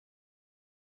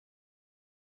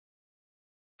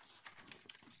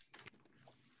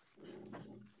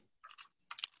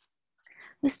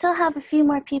We still have a few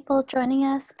more people joining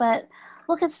us, but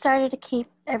we'll get started to keep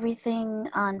everything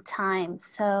on time.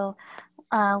 So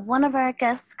one of our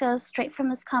guests goes straight from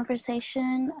this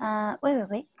conversation.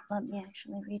 Wait. Let me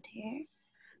actually read here.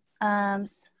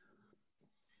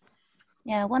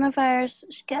 One of our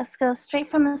guests goes straight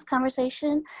from this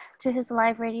conversation to his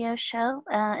live radio show.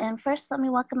 And first, let me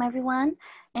welcome everyone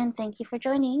and thank you for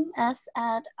joining us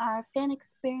at our fan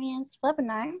experience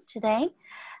webinar today.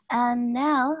 And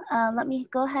now, let me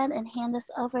go ahead and hand this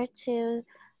over to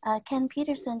Ken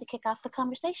Peterson to kick off the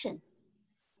conversation.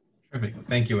 Perfect.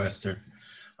 Thank you, Esther.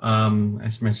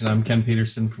 As mentioned, I'm Ken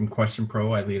Peterson from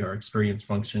QuestionPro. I lead our experience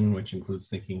function, which includes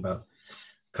thinking about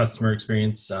customer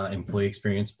experience, employee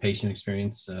experience, patient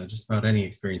experience, just about any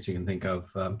experience you can think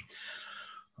of.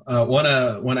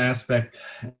 One aspect,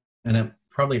 and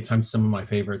probably at times some of my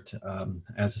favorite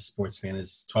as a sports fan,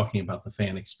 is talking about the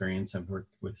fan experience. I've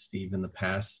worked with Steve in the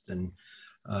past, and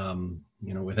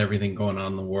with everything going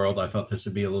on in the world, I thought this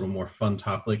would be a little more fun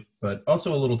topic, but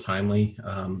also a little timely.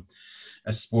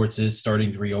 As sports is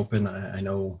starting to reopen, I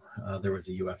know there was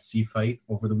a UFC fight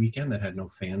over the weekend that had no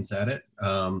fans at it.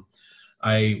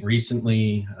 I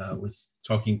recently was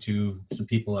talking to some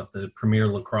people at the Premier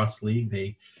Lacrosse League.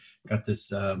 They got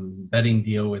this betting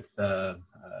deal with,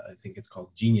 I think it's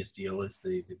called Genius Deal is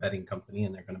the betting company,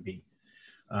 and they're going to be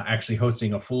actually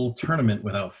hosting a full tournament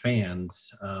without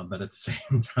fans, but at the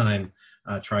same time,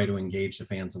 try to engage the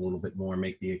fans a little bit more,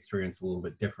 make the experience a little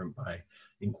bit different by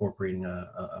incorporating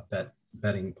a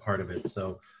betting part of it.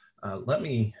 So let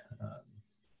me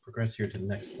progress here to the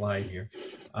next slide here.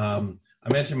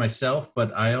 I mentioned myself,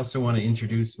 but I also want to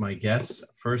introduce my guests.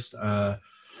 First,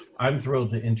 I'm thrilled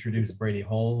to introduce Brady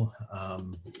Hull.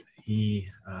 He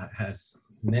has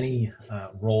many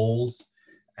roles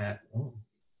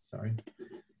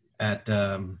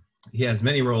he has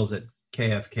many roles at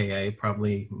KFKA.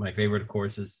 Probably my favorite, of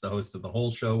course, is the host of the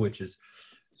Hull Show, which is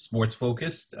sports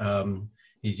focused.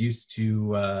 He's used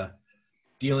to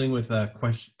dealing with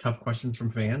tough questions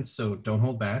from fans, so don't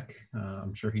hold back.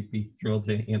 I'm sure he'd be thrilled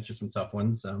to answer some tough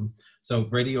ones. So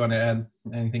Brady, you want to add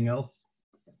anything else?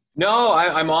 No,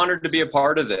 I'm honored to be a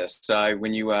part of this.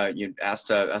 When you asked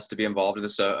us to be involved in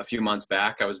this a few months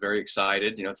back, I was very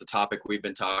excited. It's a topic we've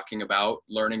been talking about,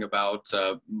 learning about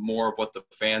more of what the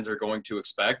fans are going to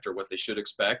expect or what they should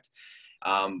expect.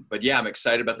 But yeah, I'm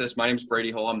excited about this. My name is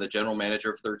Brady Hull. I'm the general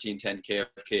manager of 1310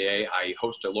 KFKA. I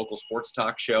host a local sports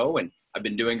talk show, and I've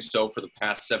been doing so for the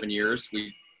past 7 years.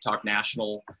 We talk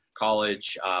national,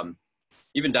 college,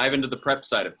 even dive into the prep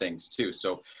side of things too.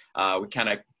 So we kind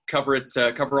of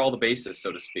cover all the bases,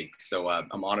 so to speak. So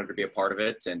I'm honored to be a part of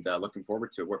it, and looking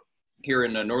forward to it. We're here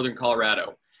in northern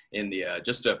Colorado, in the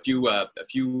just a few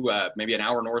maybe an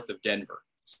hour north of Denver.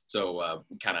 So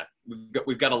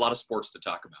we've got a lot of sports to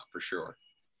talk about for sure.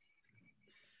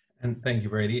 And thank you,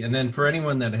 Brady. And then for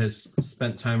anyone that has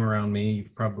spent time around me,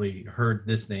 you've probably heard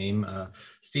this name.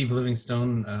 Steve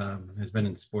Livingston has been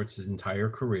in sports his entire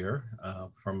career,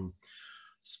 from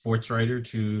sports writer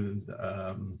to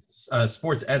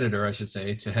sports editor, I should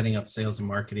say, to heading up sales and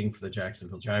marketing for the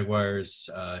Jacksonville Jaguars.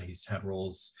 He's had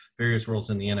various roles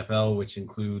in the NFL, which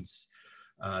includes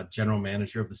general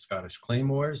manager of the Scottish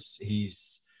Claymores.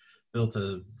 He's built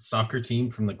a soccer team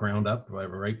from the ground up,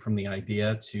 right from the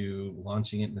idea to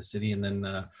launching it in the city, and then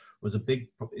was a big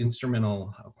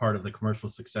instrumental part of the commercial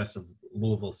success of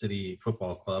Louisville City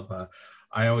Football Club.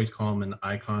 I always call him an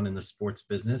icon in the sports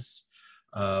business.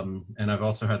 And I've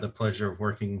also had the pleasure of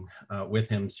working with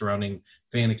him surrounding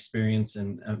fan experience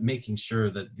and making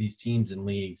sure that these teams and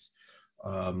leagues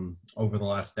over the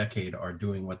last decade are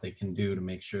doing what they can do to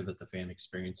make sure that the fan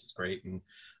experience is great.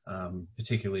 And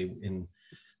particularly in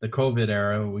the COVID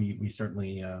era, we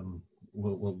certainly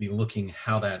will be looking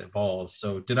how that evolves.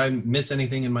 So did I miss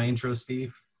anything in my intro,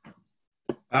 Steve?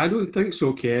 I don't think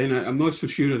so, Ken. I'm not so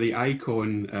sure of the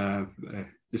icon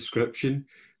description.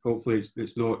 Hopefully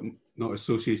it's not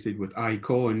associated with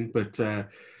icon, but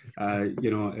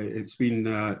it's been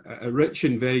a rich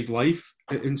and varied life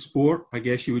in sport, I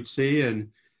guess you would say. And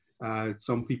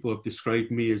some people have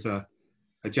described me as a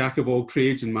jack of all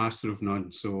trades and master of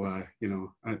none. So, I've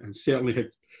certainly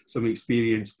had some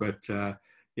experience, but,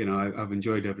 I've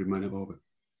enjoyed every minute of it.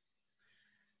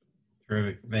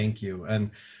 Terrific. Thank you. And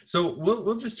so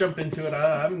we'll just jump into it.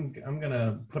 I'm going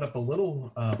to put up a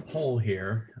little poll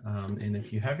here. And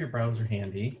if you have your browser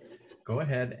handy, go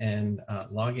ahead and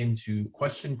log into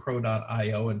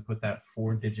QuestionPro.io and put that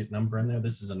 4-digit number in there.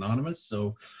 This is anonymous.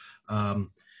 So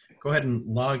go ahead and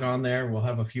log on there. We'll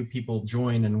have a few people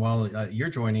join. And while you're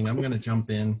joining, I'm going to jump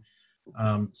in,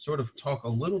 sort of talk a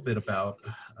little bit about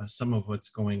some of what's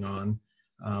going on.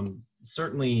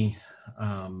 Certainly,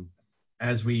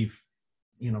 as we've,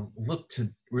 looked to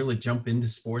really jump into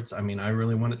sports, I mean, I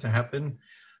really want it to happen.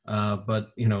 But,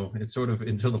 it's sort of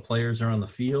until the players are on the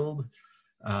field,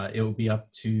 it will be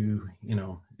up to,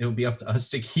 us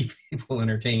to keep people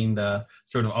entertained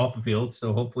sort of off the field.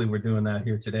 So hopefully we're doing that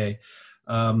here today.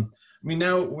 I mean,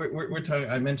 now we're talking,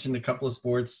 I mentioned a couple of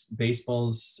sports.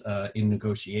 Baseball's in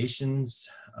negotiations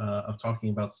of talking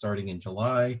about starting in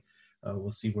July. We'll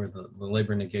see where the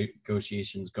labor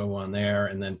negotiations go on there.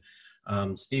 And then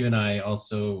Steve and I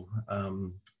also,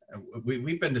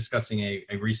 we've been discussing a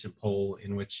recent poll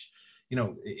in which,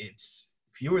 it's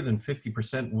fewer than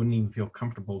 50% wouldn't even feel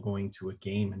comfortable going to a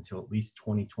game until at least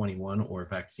 2021 or a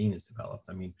vaccine is developed.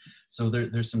 I mean, so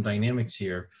there's some dynamics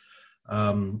here.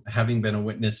 Having been a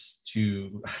witness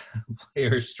to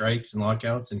player strikes and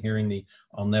lockouts and hearing the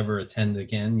 "I'll never attend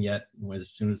again" yet as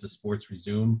soon as the sports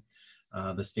resume,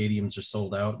 the stadiums are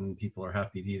sold out and people are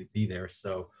happy to be there.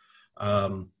 So,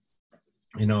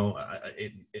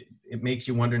 it makes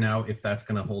you wonder now if that's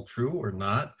going to hold true or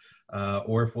not,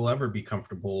 or if we'll ever be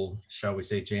comfortable, shall we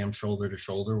say, jammed shoulder to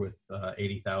shoulder with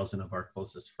 80,000 of our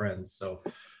closest friends. So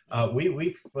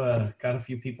we've got a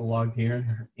few people logged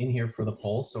in here for the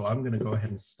poll, so I'm going to go ahead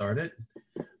and start it.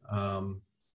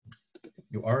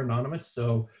 You are anonymous,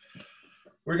 so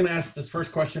we're going to ask this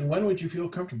first question. When would you feel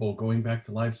comfortable going back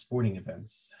to live sporting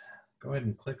events? Go ahead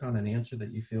and click on an answer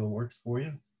that you feel works for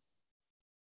you.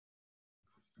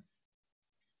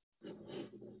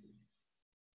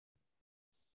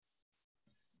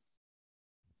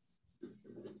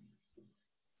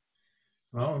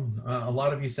 Well, a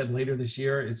lot of you said later this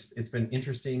year. It's been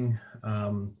interesting.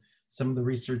 Some of the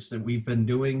research that we've been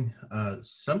doing,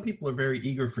 some people are very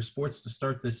eager for sports to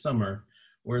start this summer,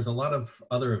 whereas a lot of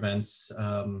other events,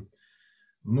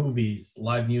 movies,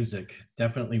 live music,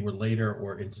 definitely were later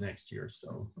or into next year.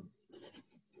 So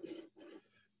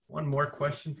one more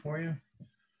question for you.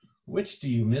 Which do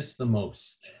you miss the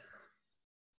most?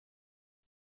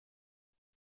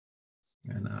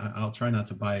 And I'll try not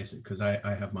to bias it because I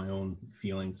have my own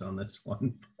feelings on this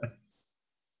one.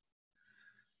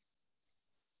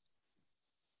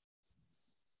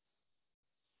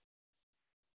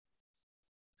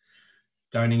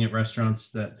 Dining at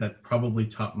restaurants, that probably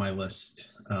topped my list.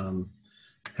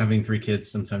 Having 3 kids,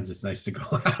 sometimes it's nice to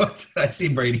go out. I see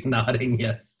Brady nodding,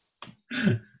 yes.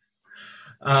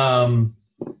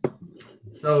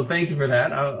 So thank you for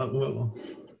that.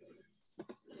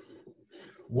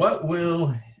 What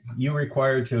will you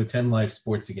require to attend live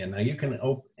sports again? Now you can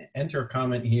enter a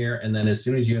comment here, and then as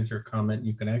soon as you enter a comment,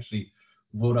 you can actually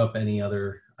vote up any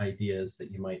other ideas that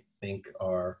you might think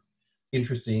are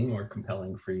interesting or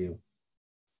compelling for you.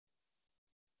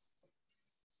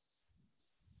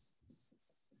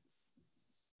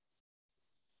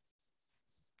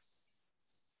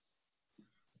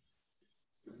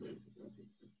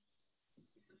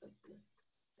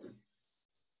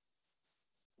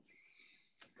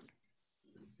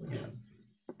 Yeah,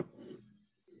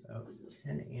 about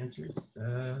 10 answers,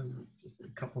 just a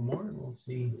couple more and we'll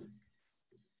see.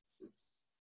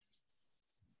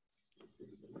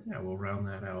 Yeah, we'll round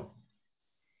that out.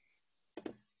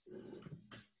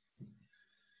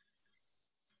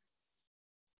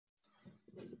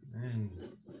 And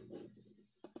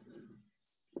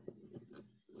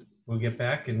we'll get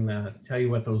back and tell you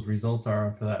what those results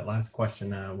are for that last question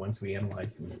once we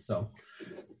analyze them. So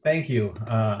thank you.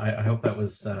 I hope that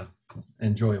was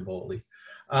enjoyable, at least.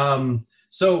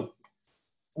 So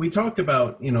we talked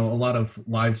about, a lot of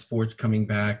live sports coming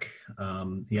back,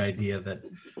 the idea that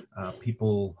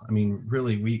people, I mean,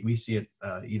 really, we see it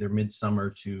either midsummer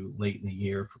to late in the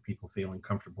year for people feeling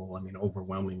comfortable, I mean,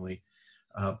 overwhelmingly.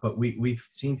 But we've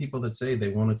seen people that say they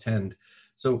won't attend.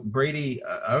 So Brady,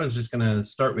 I was just going to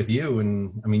start with you.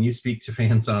 And I mean, you speak to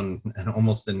fans on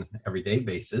almost an everyday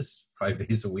basis, 5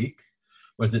 days a week.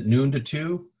 Was it noon to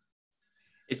 2?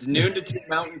 It's noon to 2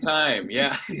 Mountain Time.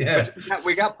 Yeah. Yeah.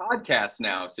 We got podcasts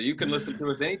now, so you can listen to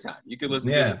us anytime. You can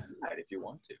listen to us anytime if you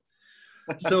want to.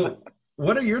 So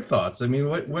what are your thoughts? I mean,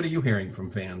 what are you hearing from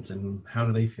fans and how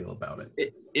do they feel about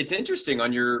it? It's interesting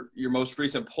on your most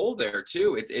recent poll there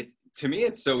too. It to me,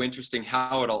 it's so interesting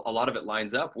how a lot of it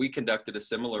lines up. We conducted a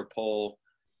similar poll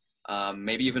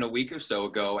maybe even a week or so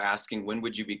ago asking when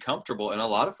would you be comfortable? And a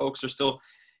lot of folks are still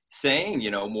saying,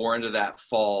 more into that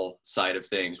fall side of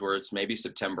things where it's maybe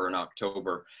September and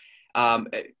October.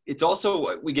 It's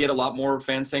also, we get a lot more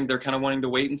fans saying they're kind of wanting to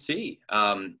wait and see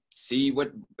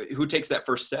who takes that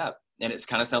first step. And it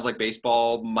kind of sounds like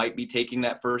baseball might be taking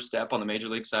that first step on the major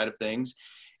league side of things.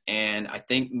 And I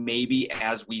think maybe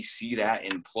as we see that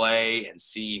in play and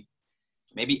see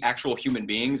maybe actual human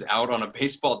beings out on a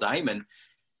baseball diamond,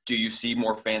 Do you see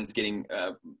more fans getting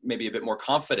maybe a bit more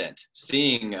confident,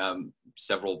 seeing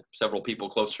several people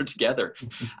closer together?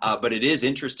 But it is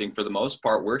interesting. For the most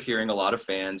part, we're hearing a lot of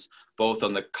fans, both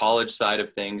on the college side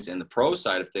of things and the pro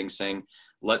side of things, saying,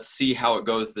 let's see how it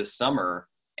goes this summer,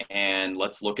 and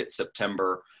let's look at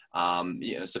September,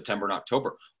 September and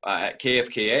October. At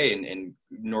KFKA in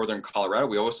Northern Colorado,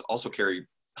 we also carry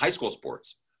high school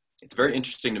sports. It's very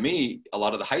interesting to me. A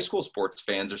lot of the high school sports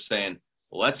fans are saying,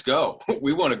 let's go.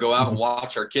 We want to go out and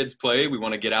watch our kids play. We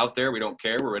want to get out there. We don't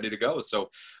care. We're ready to go. So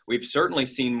we've certainly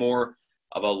seen more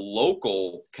of a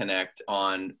local connect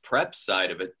on prep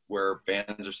side of it, where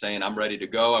fans are saying, I'm ready to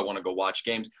go. I want to go watch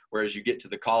games. Whereas you get to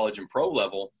the college and pro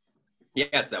level, yeah,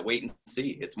 it's that wait and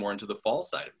see. It's more into the fall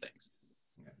side of things.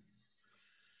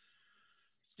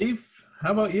 Steve,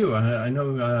 how about you? I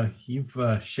know you've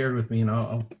shared with me, and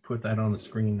I'll put that on the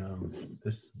screen,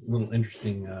 this little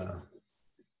interesting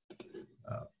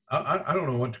I don't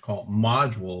know what to call it,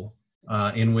 module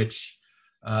in which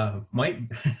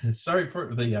sorry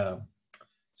for the,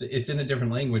 it's in a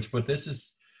different language, but this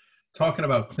is talking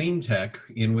about clean tech,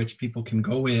 in which people can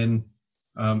go in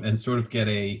and sort of get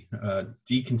a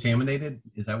decontaminated,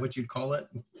 is that what you'd call it?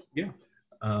 Yeah.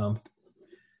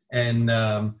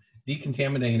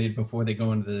 Decontaminated before they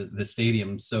go into the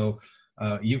stadium. So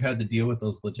you've had to deal with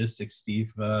those logistics,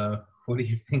 Steve. What do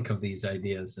you think of these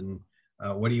ideas, and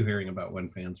what are you hearing about when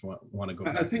fans want to go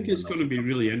back? I think it's going to be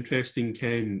really interesting,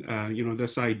 Ken,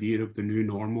 this idea of the new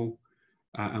normal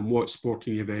and what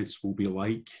sporting events will be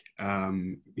like,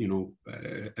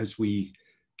 as we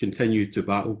continue to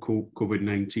battle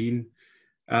COVID-19.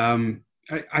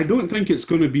 I don't think it's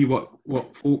going to be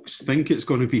what folks think it's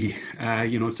going to be,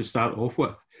 to start off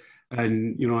with.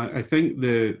 And, I think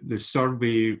the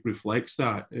survey reflects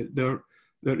that. There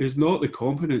is not the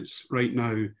confidence right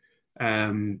now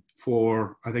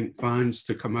for, I think, fans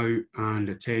to come out and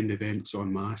attend events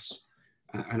en masse.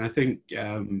 And I think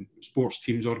sports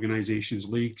teams, organisations,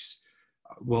 leagues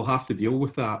will have to deal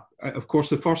with that. Of course,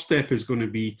 the first step is going to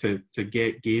be to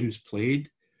get games played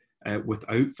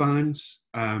without fans.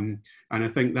 And I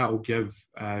think that will give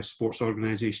sports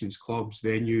organisations, clubs,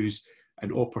 venues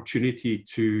an opportunity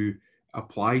to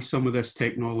apply some of this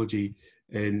technology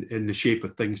in the shape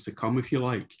of things to come, if you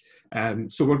like.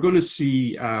 So we're going to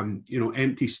see,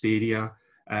 empty stadia.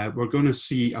 We're going to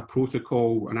see a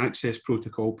protocol, an access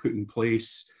protocol put in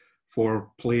place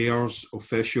for players,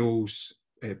 officials,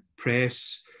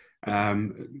 press,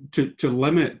 to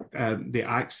limit the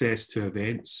access to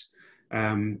events.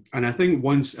 And I think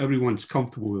once everyone's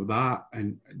comfortable with that,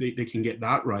 and they can get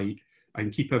that right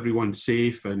and keep everyone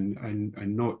safe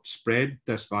and not spread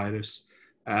this virus,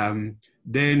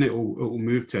 then it will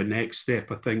move to a next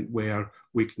step, I think, where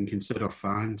we can consider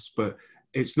fans. But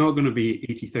it's not going to be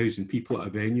 80,000 people at a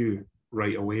venue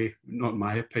right away, not in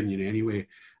my opinion anyway.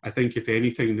 I think if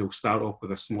anything, they'll start off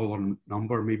with a smaller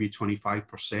number, maybe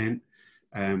 25%,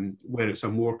 where it's a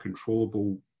more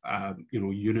controllable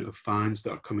unit of fans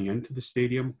that are coming into the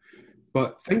stadium.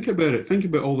 But think about it. Think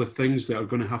about all the things that are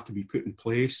going to have to be put in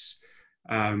place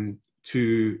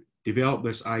to develop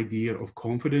this idea of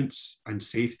confidence and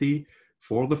safety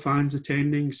for the fans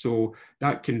attending. So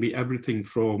that can be everything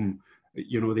from,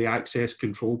 the access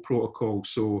control protocol.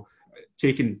 So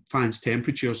taking fans'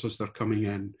 temperatures as they're coming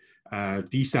in,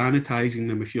 desanitizing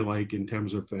them, if you like, in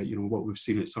terms of, what we've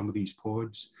seen at some of these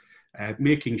pods,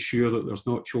 making sure that there's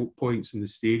not choke points in the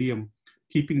stadium,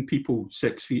 keeping people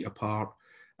 6 feet apart,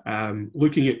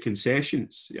 looking at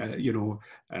concessions.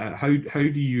 How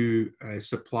do you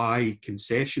supply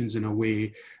concessions in a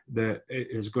way that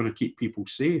is going to keep people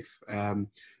safe? And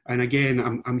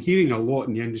again, I'm hearing a lot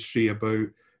in the industry about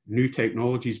new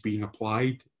technologies being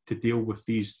applied to deal with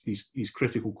these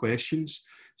critical questions.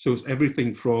 So it's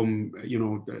everything from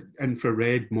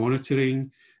infrared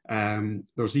monitoring.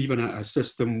 There's even a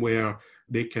system where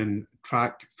they can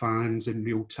track fans in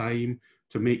real time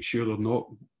to make sure they're not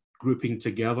grouping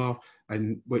together,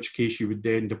 in which case you would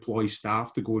then deploy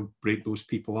staff to go and break those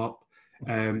people up.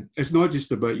 It's not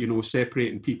just about,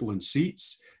 separating people in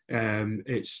seats.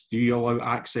 It's, do you allow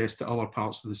access to other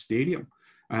parts of the stadium?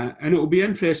 And it will be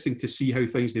interesting to see how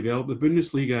things develop. The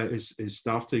Bundesliga is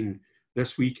starting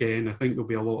this weekend. I think there'll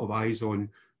be a lot of eyes on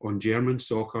German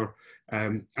soccer.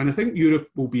 And I think Europe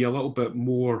will be a little bit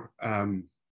more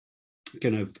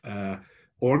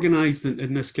organised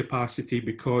in this capacity,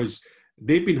 because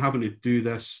they've been having to do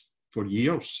this for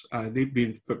years. They've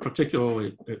been,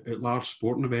 particularly at large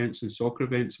sporting events and soccer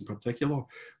events in particular,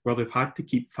 where they've had to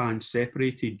keep fans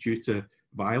separated due to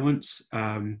violence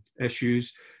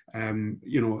issues. In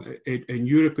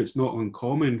Europe, it's not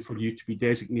uncommon for you to be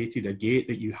designated a gate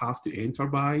that you have to enter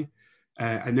by.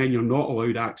 and then you're not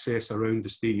allowed access around the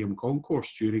stadium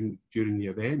concourse during the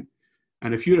event.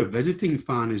 And if you're a visiting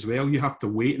fan as well, you have to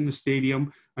wait in the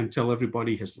stadium until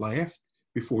everybody has left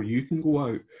before you can go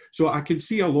out. So I can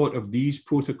see a lot of these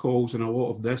protocols and a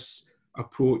lot of this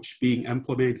approach being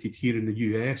implemented here in the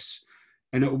US.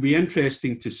 And it will be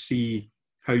interesting to see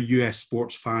how US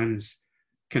sports fans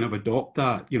kind of adopt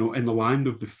that, you know, in the land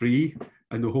of the free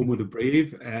and the home of the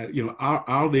brave. You know,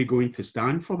 are they going to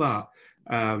stand for that?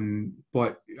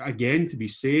 But again, to be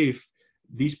safe,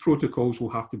 these protocols will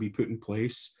have to be put in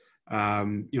place.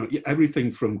 You know,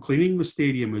 everything from cleaning the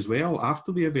stadium as well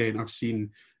after the event. I've seen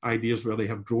ideas where they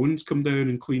have drones come down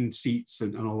and clean seats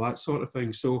and all that sort of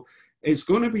thing. So it's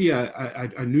going to be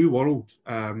a new world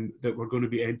that we're going to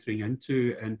be entering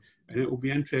into, and it will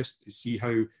be interesting to see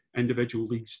how individual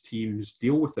leagues teams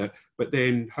deal with it, but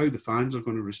then how the fans are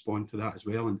going to respond to that as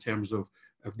well in terms of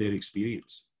their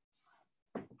experience.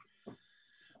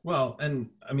 Well,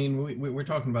 and I mean, we're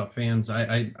talking about fans.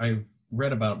 I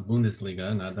read about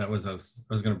Bundesliga, and I was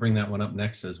going to bring that one up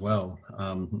next as well,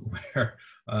 where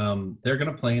they're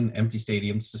going to play in empty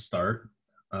stadiums to start.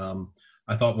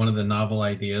 I thought one of the novel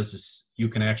ideas is you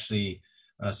can actually,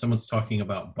 someone's talking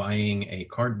about buying a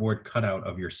cardboard cutout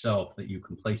of yourself that you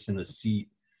can place in the seat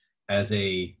as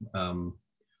a,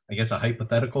 I guess, a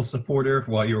hypothetical supporter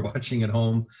while you're watching at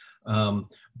home.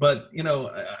 But, you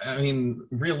know, I mean,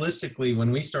 realistically,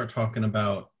 when we start talking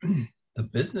about the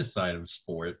business side of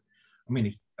sport, I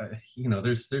mean, you know,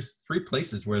 there's three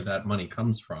places where that money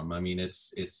comes from. I mean,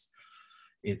 it's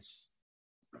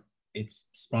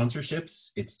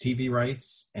sponsorships, it's TV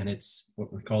rights, and it's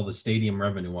what we call the stadium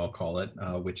revenue, I'll call it,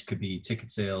 which could be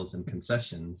ticket sales and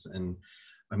concessions. And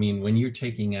I mean, when you're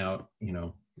taking out, you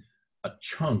know, a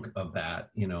chunk of that,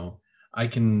 you know, I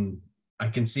can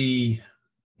see,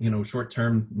 you know, short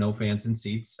term, no fans in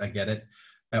seats. I get it.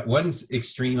 At one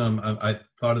extreme, I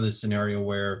thought of this scenario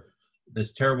where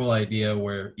this terrible idea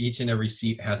where each and every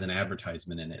seat has an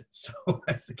advertisement in it. So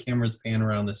as the cameras pan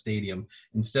around the stadium,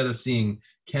 instead of seeing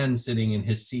Ken sitting in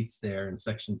his seats there in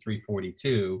section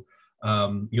 342,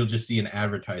 you'll just see an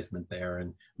advertisement there.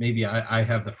 And maybe I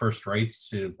have the first rights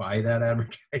to buy that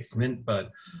advertisement,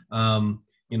 but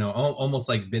you know, almost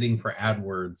like bidding for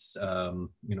AdWords,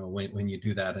 you know, when you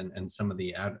do that and some of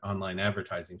the online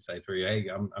advertising sites where hey,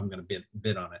 I'm going to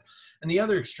bid on it. And the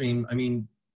other extreme, I mean,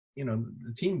 you know,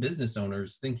 the team business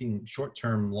owners thinking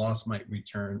short-term loss might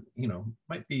return, you know,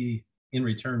 might be in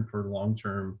return for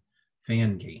long-term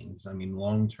fan gains. I mean,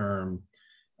 long-term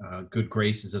good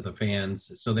graces of the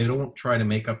fans. So they don't try to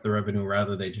make up the revenue.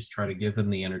 Rather, they just try to give them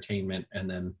the entertainment and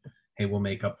then, hey, we'll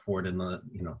make up for it in the,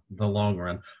 you know, the long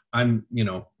run. I'm, you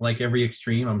know, like every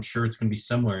extreme, I'm sure it's going to be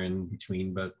somewhere in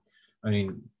between, but I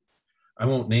mean, I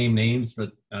won't name names,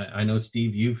 but I know,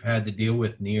 Steve, you've had to deal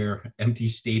with near empty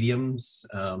stadiums,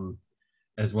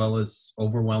 as well as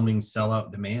overwhelming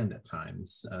sellout demand at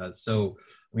times. So,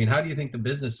 I mean, how do you think the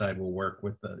business side will work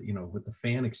with the, you know, with the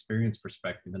fan experience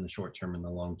perspective in the short term and the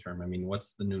long term? I mean,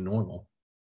 what's the new normal?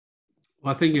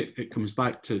 Well, I think it comes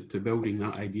back to building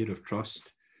that idea of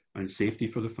trust and safety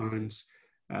for the fans.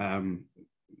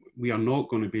 We are not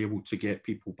going to be able to get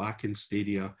people back in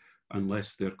stadia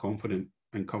unless they're confident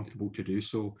and comfortable to do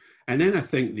so. And then I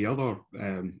think the other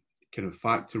kind of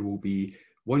factor will be,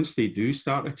 once they do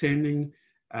start attending,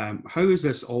 how is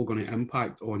this all going to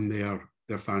impact on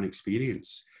their fan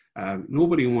experience?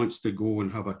 Nobody wants to go and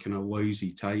have a kind of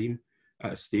lousy time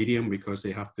at a stadium because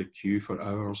they have to queue for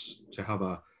hours to have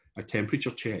a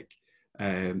temperature check,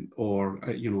 or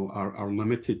you know, are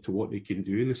limited to what they can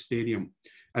do in the stadium.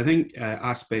 I think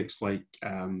aspects like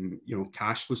you know,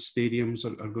 cashless stadiums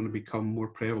are going to become more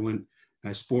prevalent.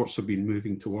 Sports have been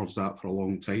moving towards that for a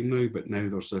long time now, but now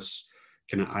there's this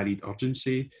kind of added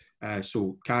urgency.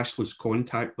 So cashless,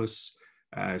 contactless.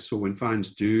 So when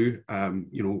fans do,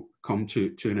 you know, come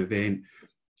to an event,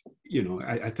 you know,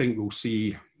 I think we'll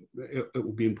see it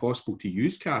will be impossible to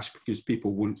use cash because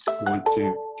people won't want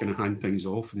to kind of hand things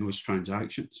off in those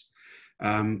transactions.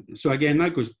 So again,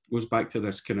 that goes back to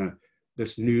this kind of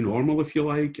this new normal, if you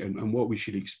like, and what we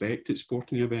should expect at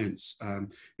sporting events. You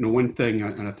know, one thing,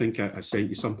 and I think I sent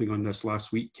you something on this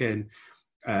last week, Ken,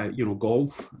 you know,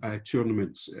 golf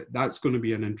tournaments, that's going to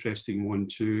be an interesting one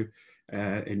too,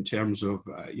 in terms of,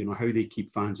 you know, how they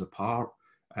keep fans apart,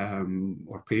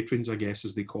 or patrons, I guess,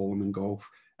 as they call them in golf,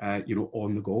 you know,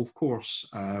 on the golf course.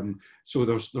 So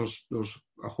there's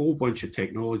a whole bunch of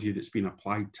technology that's been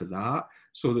applied to that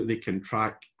so that they can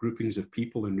track groupings of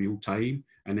people in real time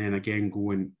and then again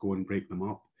go and break them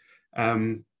up.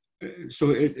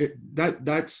 So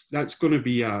that's going to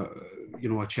be a, you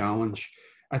know, a challenge.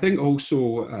 I think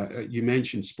also you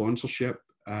mentioned sponsorship.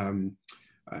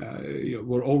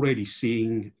 we're already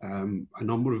seeing a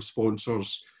number of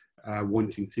sponsors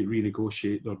wanting to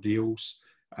renegotiate their deals.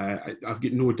 I've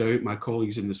got no doubt my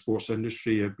colleagues in the sports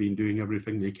industry have been doing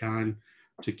everything they can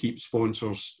to keep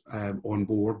sponsors on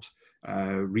board,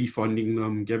 refunding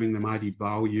them, giving them added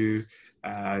value.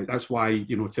 That's why,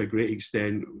 to a great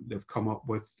extent, they've come up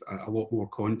with a lot more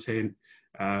content,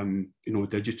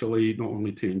 digitally, not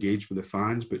only to engage with the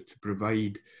fans, but to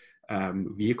provide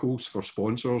vehicles for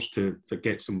sponsors to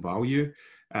get some value.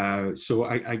 So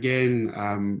I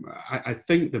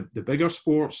think the bigger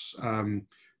sports,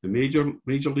 the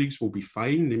major leagues will be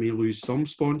fine. They may lose some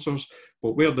sponsors,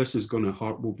 but where this is going to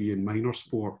hurt will be in minor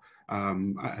sport.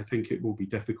 I think it will be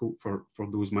difficult for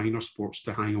those minor sports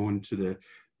to hang on to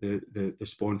the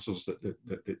sponsors that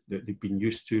they've been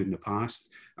used to in the past,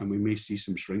 and we may see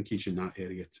some shrinkage in that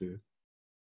area too.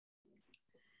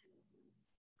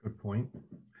 Good point.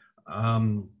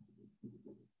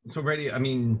 So Brady, I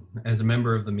mean, as a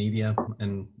member of the media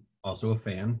and also a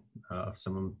fan of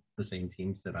some of the same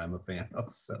teams that I'm a fan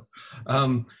of, so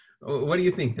what do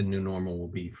you think the new normal will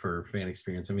be for fan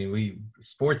experience? I mean,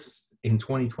 sports in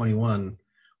 2021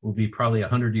 will be probably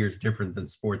 100 years different than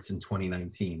sports in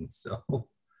 2019. So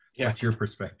yeah. What's your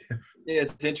perspective? Yeah,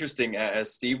 it's interesting.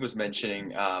 As Steve was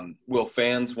mentioning, will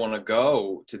fans want to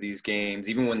go to these games,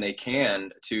 even when they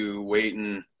can, to wait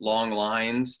in long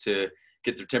lines to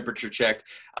get their temperature checked?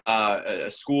 A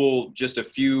school just a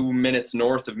few minutes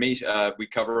north of me, we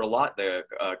cover a lot, the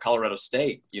Colorado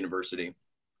State University.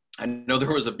 I know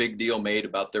there was a big deal made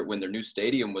about when their new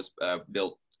stadium was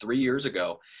built 3 years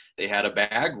ago. They had a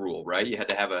bag rule, right? You had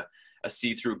to have a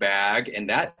see-through bag, and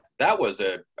that was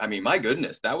my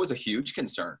goodness, that was a huge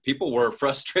concern. People were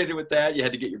frustrated with that. You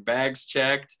had to get your bags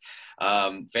checked.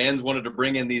 Fans wanted to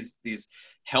bring in these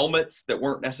helmets that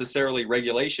weren't necessarily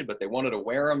regulation, but they wanted to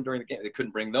wear them during the game. They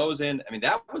couldn't bring those in. I mean,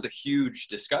 that was a huge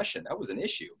discussion. That was an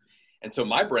issue. And so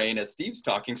my brain, as Steve's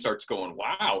talking, starts going,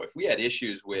 wow, if we had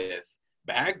issues with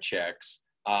bag checks,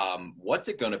 what's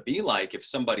it going to be like if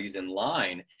somebody's in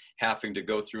line having to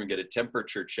go through and get a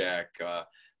temperature check,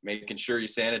 making sure you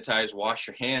sanitize, wash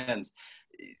your hands?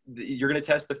 You're going to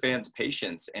test the fans'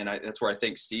 patience. And that's where I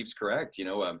think Steve's correct.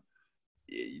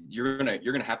 You're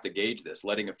gonna have to gauge this,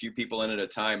 letting a few people in at a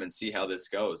time and see how this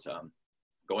goes.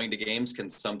 Going to games can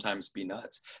sometimes be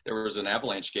nuts. There was an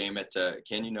Avalanche game at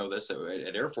Ken, you know this, at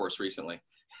Air Force recently.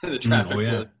 The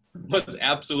traffic was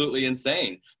absolutely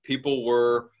insane. People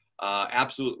were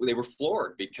they were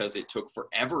floored because it took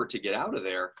forever to get out of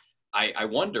there. I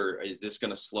wonder, is this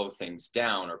going to slow things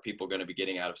down? Are people going to be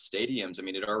getting out of stadiums? I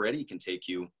mean, it already can take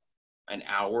you an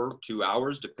hour, 2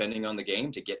 hours, depending on the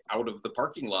game, to get out of the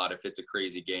parking lot if it's a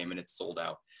crazy game and it's sold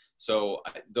out. So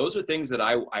those are things that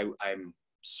I'm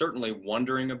certainly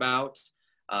wondering about.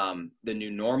 The new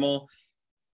normal,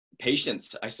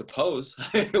 patience, I suppose.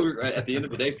 At the end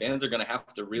of the day, fans are going to have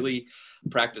to really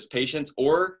practice patience,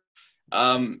 or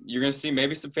you're going to see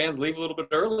maybe some fans leave a little bit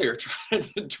earlier,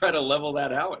 try to level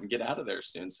that out and get out of there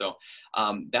soon. So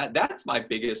that's my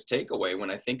biggest takeaway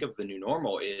when I think of the new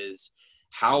normal, is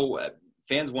how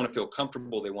fans want to feel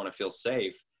comfortable, they want to feel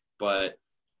safe, but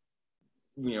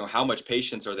how much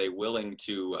patience are they willing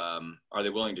to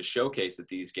showcase at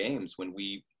these games when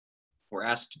we're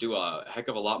asked to do a heck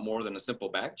of a lot more than a simple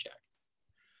bag check?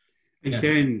 And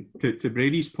Ken, to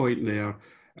Brady's point there,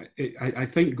 I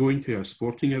think going to a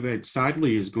sporting event,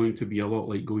 sadly, is going to be a lot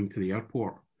like going to the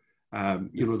airport.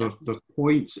 There's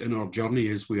points in our journey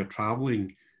as we are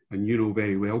traveling, and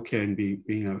very well, Ken,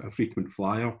 being a frequent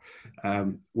flyer,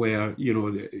 where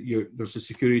there's a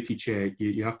security check.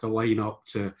 You have to line up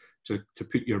to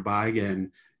put your bag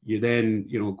in. You then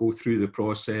go through the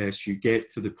process. You get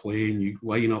to the plane. You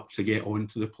line up to get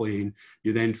onto the plane.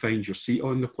 You then find your seat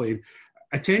on the plane.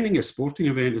 Attending a sporting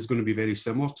event is going to be very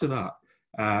similar to that.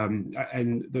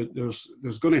 And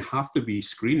there's going to have to be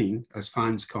screening as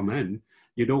fans come in.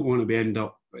 You don't want to end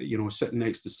up, sitting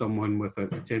next to someone with a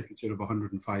temperature of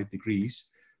 105 degrees,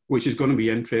 which is going to be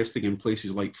interesting in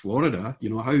places like Florida.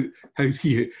 How do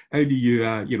you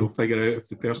figure out if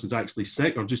the person's actually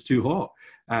sick or just too hot?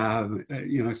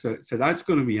 So that's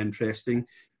going to be interesting.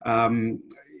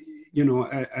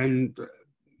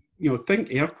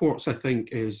 Think airports, I think,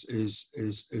 is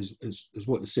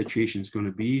what the situation is going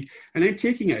to be. And then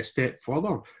taking it a step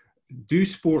further, do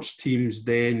sports teams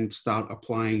then start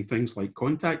applying things like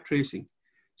contact tracing?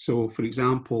 So, for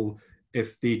example,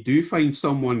 if they do find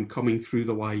someone coming through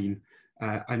the line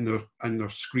and they're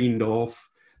screened off,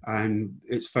 and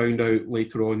it's found out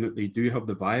later on that they do have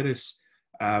the virus,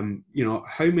 how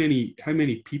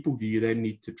many people do you then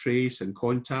need to trace and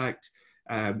contact?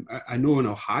 I know in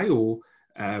Ohio,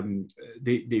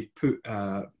 they've put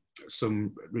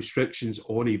some restrictions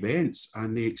on events,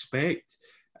 and they expect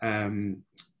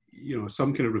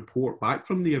some kind of report back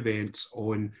from the events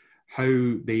on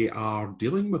how they are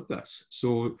dealing with this.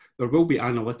 So there will be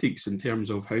analytics in terms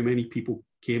of how many people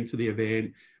came to the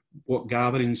event, what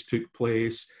gatherings took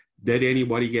place, did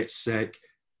anybody get sick,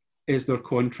 is there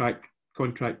contact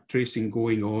tracing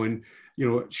going on?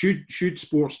 Should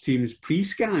sports teams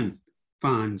pre-scan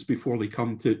fans before they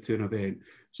come to an event?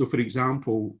 So, for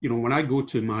example, when I go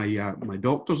to my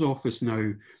doctor's office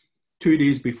now, 2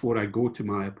 days before I go to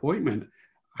my appointment,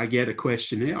 I get a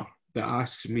questionnaire that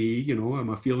asks me, am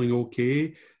I feeling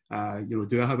okay?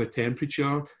 Do I have a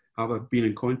temperature? Have I been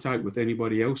in contact with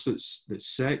anybody else that's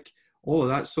sick? All of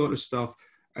that sort of stuff.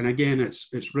 And again,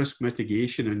 it's risk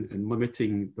mitigation and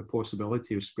limiting the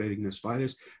possibility of spreading this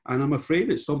virus. And I'm afraid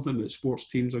it's something that sports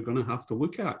teams are going to have to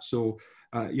look at. So,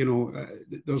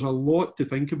 there's a lot to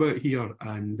think about here.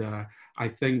 And I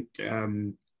think,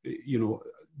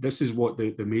 this is what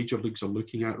the major leagues are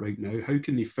looking at right now. How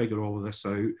can they figure all of this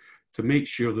out to make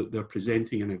sure that they're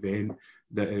presenting an event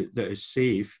that is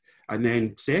safe? And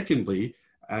then secondly,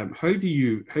 how do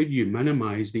you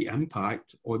minimize the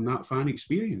impact on that fan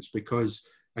experience? Because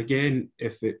again,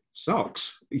 if it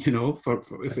sucks,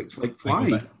 if it's like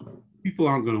flying, people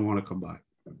aren't going to want to come back.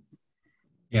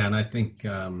 Yeah, and I think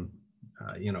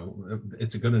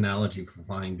it's a good analogy for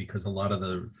flying, because a lot of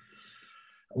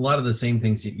the same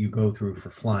things that you go through for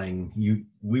flying,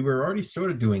 we were already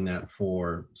sort of doing that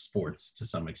for sports to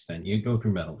some extent. You go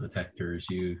through metal detectors,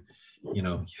 you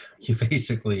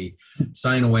basically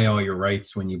sign away all your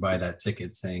rights when you buy that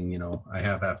ticket, saying, I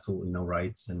have absolutely no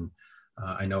rights. And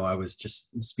I know I was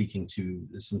just speaking to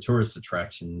some tourist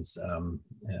attractions a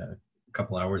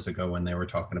couple hours ago when they were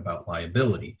talking about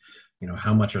liability.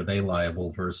 How much are they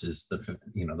liable versus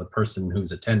the person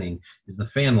who's attending? Is the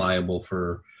fan liable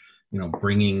for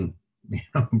bringing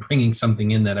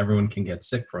something in that everyone can get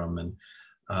sick from? And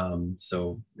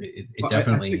so it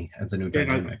definitely adds a new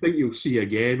dynamic. I think you'll see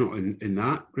again in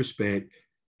that respect,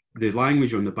 the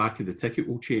language on the back of the ticket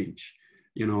will change.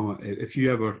 If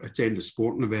you ever attend a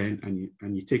sporting event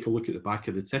and you take a look at the back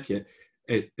of the ticket,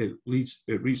 it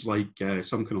reads like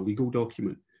some kind of legal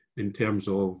document in terms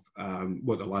of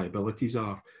what the liabilities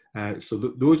are. So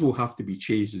those will have to be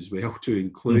changed as well to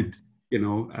include,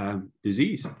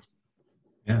 disease.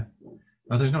 Yeah.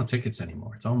 Well, there's no tickets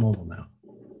anymore. It's all mobile now.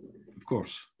 Of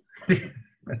course.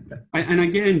 And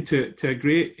again, to a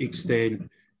great extent,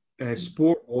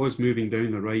 sport was moving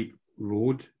down the right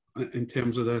road in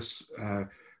terms of this,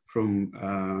 from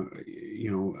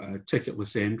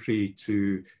ticketless entry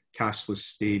to cashless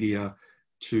stadia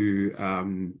to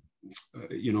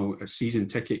season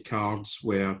ticket cards,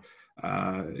 where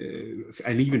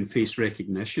and even face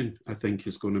recognition, I think,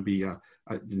 is going to be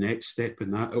the next step in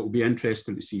that. It will be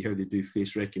interesting to see how they do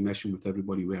face recognition with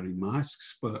everybody wearing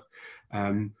masks, but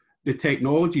the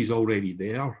technology is already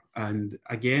there. And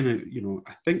again,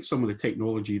 I think some of the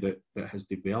technology that has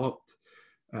developed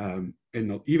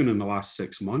even in the last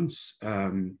 6 months,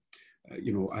 as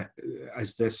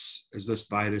this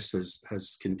virus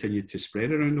has continued to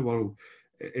spread around the world,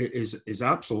 is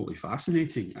absolutely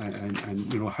fascinating.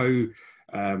 And how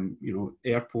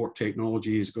airport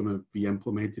technology is going to be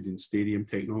implemented in stadium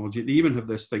technology. They even have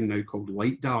this thing now called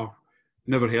LiDAR.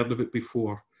 Never heard of it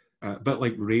before. A bit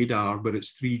like radar, but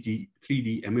it's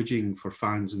 3D imaging for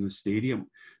fans in the stadium,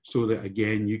 so that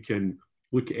again you can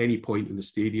look at any point in the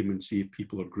stadium and see if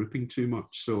people are grouping too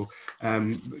much. So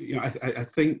I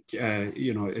think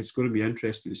it's going to be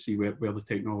interesting to see where the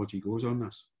technology goes on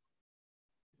this.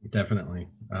 Definitely,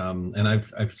 and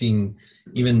I've seen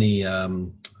even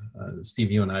the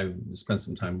Steve, you and I spent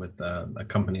some time with a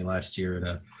company last year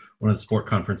at one of the sport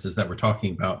conferences that we're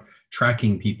talking about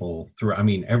tracking people through. I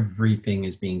mean, everything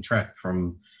is being tracked,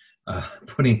 from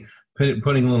putting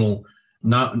little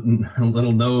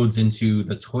nodes into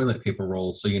the toilet paper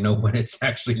rolls, so when it's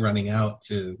actually running out,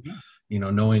 to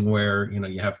knowing where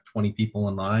you have 20 people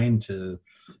in line, to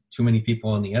too many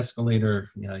people on the escalator,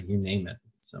 you name it.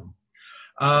 So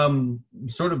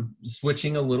sort of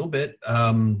switching a little bit,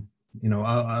 I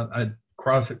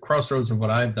crossroads of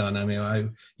what I've done. I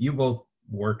mean, you both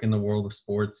work in the world of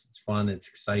sports. It's fun. It's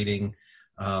exciting.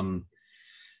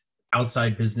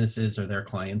 Outside businesses are their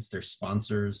clients, their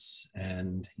sponsors.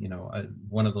 And,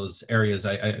 one of those areas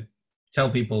I tell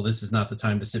people, this is not the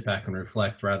time to sit back and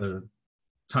reflect, rather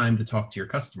time to talk to your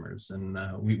customers. And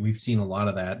we've seen a lot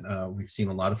of that. We've seen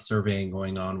a lot of surveying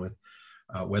going on with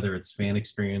whether it's fan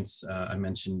experience. I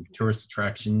mentioned tourist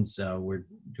attractions. We're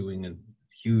doing a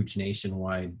huge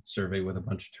nationwide survey with a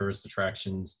bunch of tourist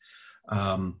attractions.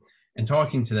 and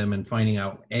talking to them and finding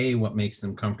out A, what makes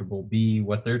them comfortable, B,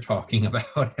 what they're talking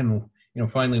about, and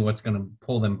finally what's going to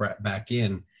pull them back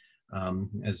in.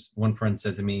 As one friend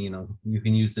said to me, you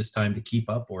can use this time to keep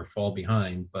up or fall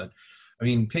behind. But I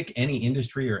mean, pick any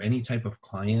industry or any type of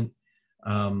client,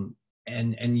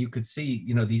 and you could see,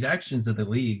 these actions of the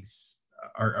leagues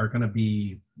are going to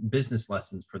be business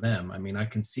lessons for them. I mean, I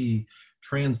can see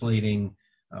translating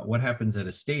what happens at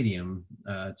a stadium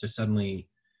to suddenly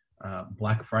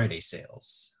Black Friday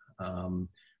sales,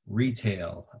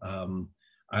 retail.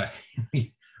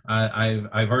 I've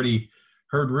already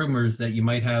heard rumors that you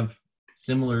might have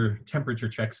similar temperature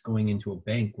checks going into a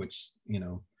bank, which,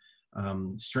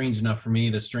 strange enough for me,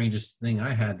 the strangest thing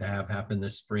I had to have happen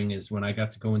this spring is when I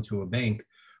got to go into a bank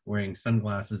wearing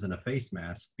sunglasses and a face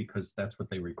mask, because that's what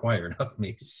they required of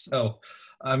me. So,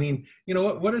 I mean,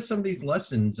 what are some of these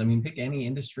lessons? I mean, pick any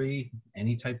industry,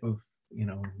 any type of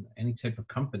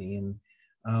company, and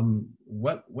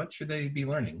what should they be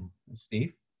learning?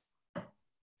 Steve?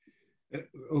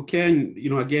 Okay,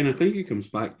 and again, I think it comes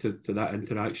back to that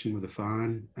interaction with the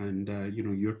fan, and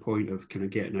your point of kind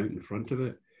of getting out in front of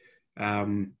it.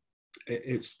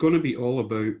 It's going to be all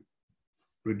about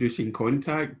reducing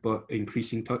contact but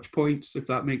increasing touch points, if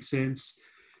that makes sense.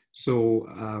 So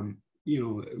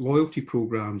loyalty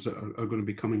programs are going to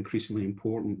become increasingly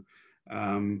important.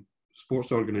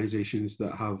 Sports organizations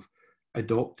that have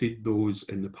adopted those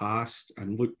in the past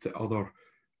and looked at other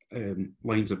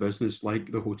lines of business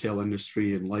like the hotel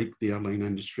industry and like the airline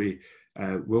industry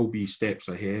will be steps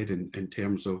ahead in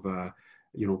terms of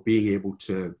being able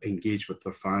to engage with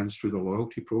their fans through the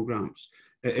loyalty programs.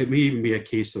 It may even be a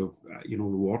case of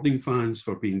rewarding fans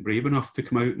for being brave enough to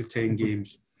come out and attend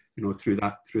games through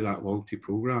that loyalty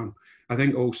program. I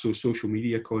think also social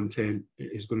media content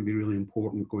is going to be really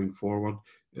important going forward.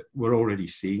 We're already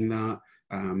seeing that.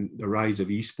 The rise of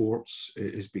esports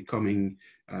is becoming,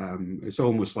 it's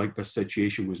almost like this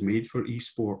situation was made for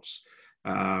esports,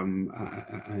 and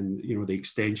the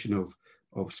extension of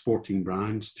sporting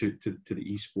brands to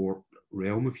the esport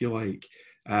realm, if you like.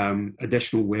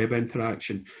 Additional web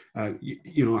interaction, how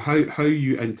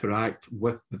you interact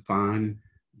with the fan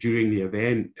during the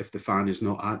event if the fan is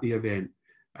not at the event.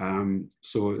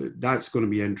 So that's going to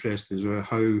be interesting as well,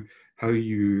 how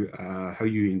you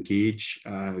engage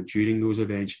during those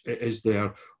events. Is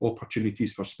there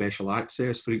opportunities for special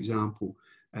access, for example,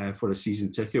 for a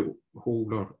season ticket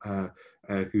holder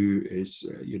who is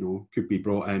could be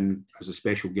brought in as a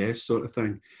special guest sort of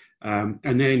thing,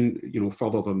 and then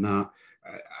further than that,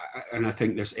 and I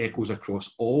think this echoes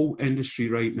across all industry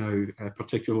right now,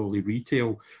 particularly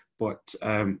retail, but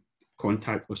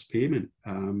contactless payment,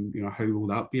 how will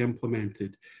that be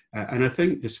implemented? And I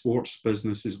think the sports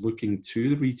business is looking to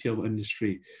the retail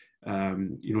industry,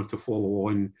 to follow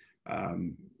on,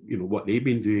 what they've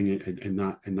been doing in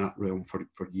that realm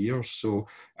for years. So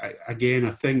again,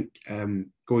 I think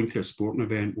going to a sporting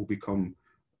event will become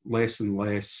less and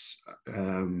less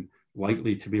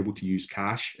likely to be able to use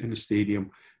cash in a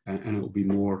stadium, and it will be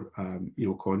more,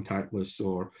 contactless,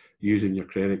 or using your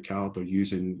credit card, or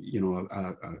using,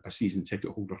 a season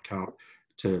ticket holder card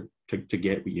to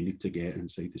get what you need to get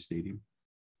inside the stadium.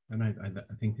 And I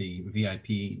think the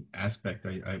VIP aspect,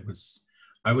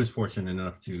 I was fortunate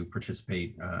enough to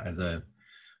participate as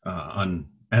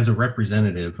a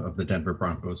representative of the Denver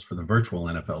Broncos for the virtual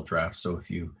NFL draft. So if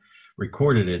you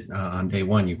recorded it on day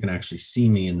one, you can actually see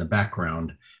me in the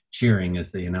background cheering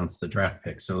as they announce the draft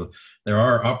pick. So there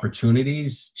are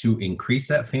opportunities to increase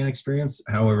that fan experience.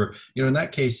 However, in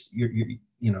that case,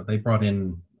 they brought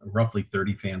in roughly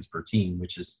 30 fans per team,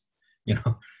 which is,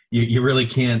 you really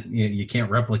can't, you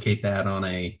can't replicate that on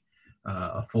a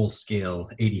full scale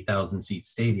 80,000 seat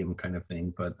stadium kind of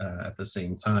thing. But at the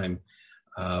same time,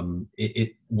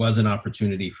 it was an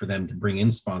opportunity for them to bring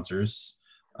in sponsors.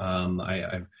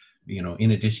 I've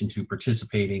in addition to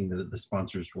participating, the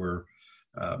sponsors were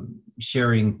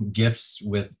sharing gifts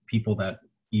with people that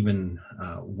even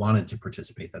wanted to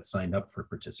participate, that signed up for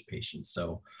participation.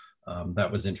 So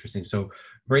that was interesting. So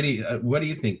Brady, what do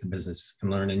you think the business can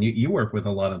learn? And you work with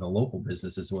a lot of the local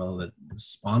business as well that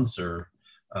sponsor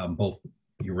both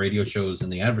your radio shows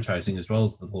and the advertising, as well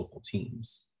as the local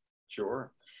teams.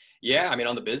 Sure. Yeah, I mean,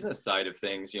 on the business side of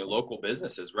things, local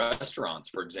businesses, restaurants,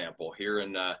 for example, here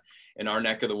in our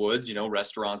neck of the woods,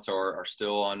 restaurants are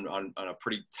still on a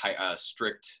pretty tight,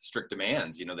 strict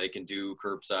demands. They can do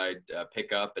curbside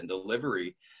pickup and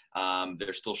delivery.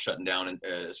 They're still shutting down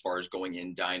as far as going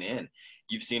in, dine in.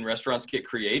 You've seen restaurants get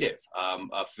creative.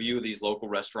 A few of these local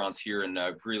restaurants here in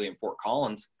Greeley and Fort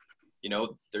Collins You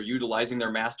know, they're utilizing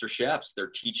their master chefs.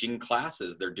 They're teaching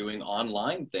classes. They're doing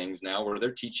online things now where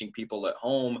they're teaching people at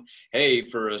home, hey,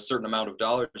 for a certain amount of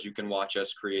dollars, you can watch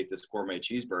us create this gourmet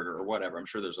cheeseburger or whatever. I'm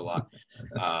sure there's a lot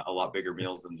bigger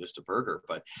meals than just a burger,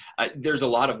 but there's a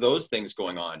lot of those things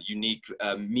going on. Unique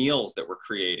meals that we're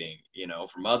creating, you know,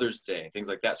 for Mother's Day, things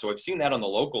like that. So I've seen that on the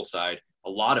local side, a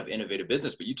lot of innovative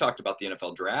business. But you talked about the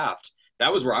NFL draft.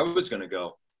 That was where I was going to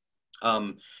go.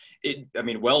 I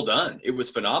mean, well done. It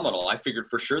was phenomenal. I figured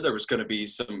for sure there was going to be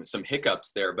some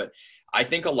hiccups there, but I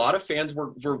think a lot of fans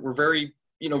were very,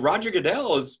 you know, Roger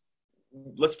Goodell is,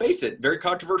 let's face it, very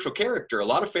controversial character. A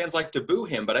lot of fans like to boo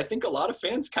him, but I think a lot of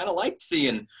fans kind of liked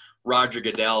seeing Roger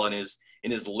Goodell in his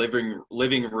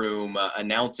living room,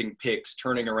 announcing picks,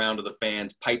 turning around to the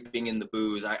fans, piping in the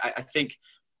boos. I think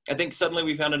suddenly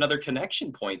we found another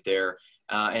connection point there.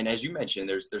 And as you mentioned,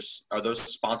 are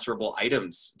those sponsorable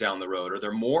items down the road? Are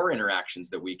there more interactions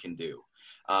that we can do?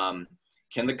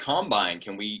 Can the combine,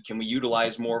 can we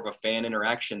utilize more of a fan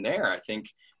interaction there? I think,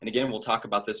 and again, we'll talk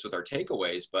about this with our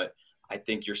takeaways, but I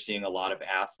think you're seeing a lot of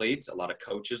athletes, a lot of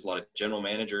coaches, a lot of general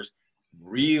managers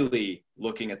really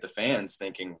looking at the fans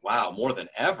thinking, wow, more than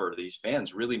ever, these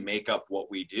fans really make up what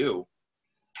we do.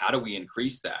 How do we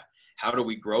increase that? How do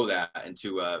we grow that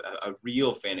into a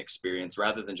real fan experience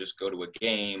rather than just go to a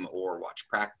game or watch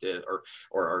practice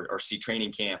or see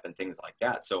training camp and things like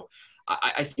that? So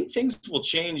I think things will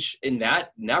change in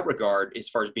that regard as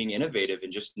far as being innovative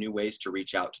and just new ways to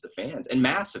reach out to the fans and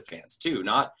massive fans too.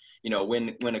 Not, you know,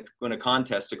 win a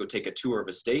contest to go take a tour of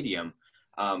a stadium,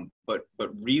 but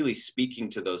really speaking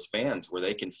to those fans where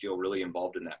they can feel really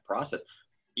involved in that process.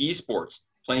 Esports,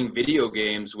 playing video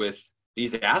games with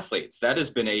these athletes, that has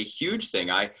been a huge thing.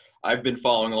 I've been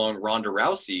following along Ronda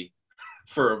Rousey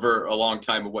for a long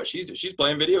time of what she's doing. She's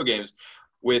playing video games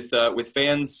with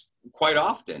fans quite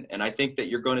often. And I think that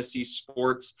you're going to see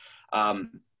sports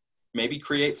maybe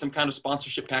create some kind of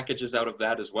sponsorship packages out of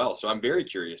that as well. So I'm very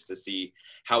curious to see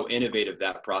how innovative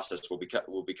that process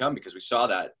will become because we saw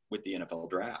that with the NFL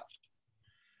draft.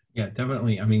 Yeah,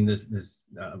 definitely. I mean, this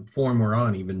forum we're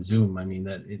on, even Zoom, I mean,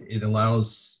 that it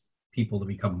allows people to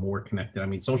become more connected. I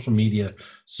mean, social media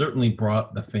certainly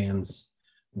brought the fans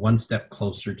one step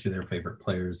closer to their favorite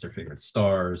players, their favorite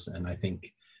stars. And I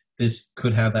think this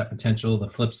could have that potential. The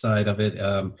flip side of it,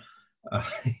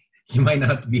 you might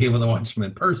not be able to watch them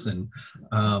in person.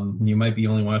 You might be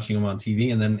only watching them on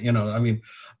TV. And then, you know, I mean,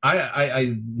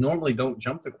 I normally don't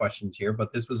jump to questions here,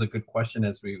 but this was a good question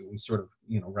as we sort of,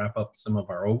 you know, wrap up some of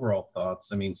our overall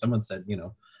thoughts. I mean, someone said, you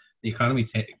know, the economy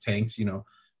tanks, you know,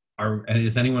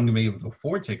 is anyone going to be able to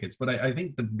afford tickets? But I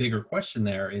think the bigger question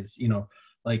there is, you know,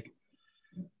 like,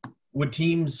 would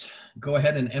teams go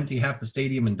ahead and empty half the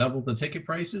stadium and double the ticket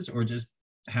prices, or just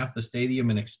half the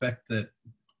stadium and expect that,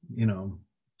 you know,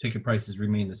 ticket prices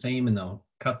remain the same and they'll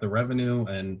cut the revenue?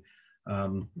 And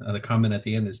the comment at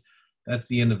the end is, that's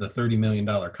the end of the $30 million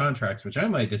contracts, which I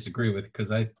might disagree with,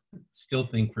 because I still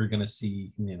think we're going to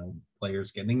see, you know,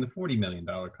 players getting the $40 million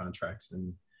contracts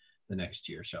in the next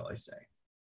year, shall I say.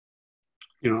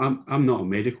 You know, I'm not a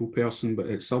medical person, but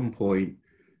at some point,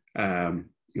 you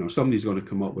know, somebody's going to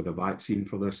come up with a vaccine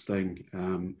for this thing.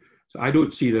 So I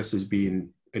don't see this as being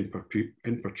in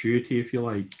perpetuity, if you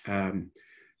like. I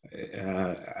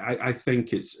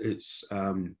think it's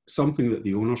something that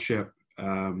the ownership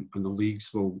and the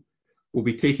leagues will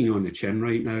be taking on the chin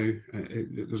right now.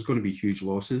 There's going to be huge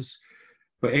losses,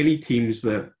 but any teams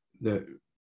that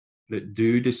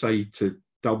do decide to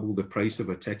double the price of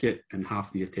a ticket and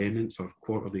half the attendance or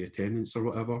quarter the attendance or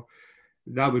whatever,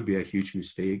 that would be a huge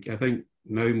mistake. I think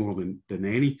now more than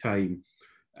any time,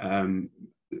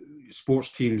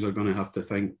 sports teams are going to have to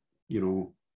think, you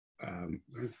know,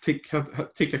 take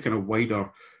a kind of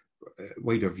wider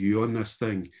view on this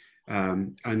thing.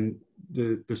 And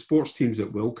the sports teams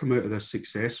that will come out of this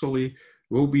successfully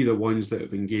will be the ones that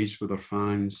have engaged with their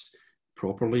fans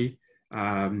properly.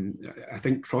 I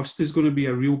think trust is going to be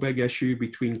a real big issue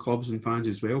between clubs and fans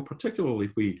as well, particularly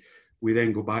if we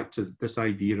then go back to this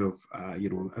idea of, you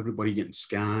know, everybody getting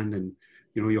scanned and,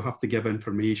 you know, you'll have to give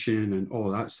information and all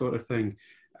that sort of thing.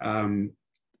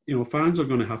 You know, fans are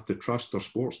going to have to trust their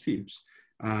sports teams.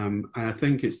 And I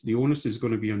think the onus is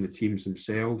going to be on the teams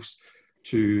themselves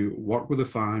to work with the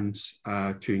fans,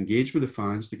 to engage with the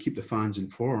fans, to keep the fans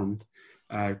informed,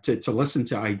 to listen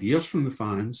to ideas from the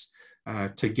fans,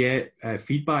 to get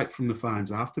feedback from the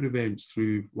fans after events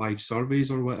through live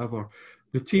surveys or whatever.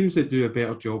 The teams that do a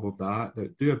better job of that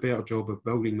do a better job of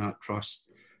building that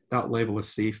trust, that level of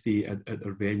safety at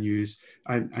their venues,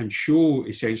 and show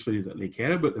essentially that they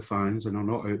care about the fans and are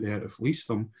not out there to fleece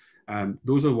them,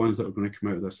 those are the ones that are going to come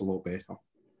out of this a lot better.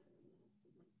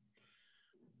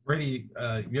 Brady,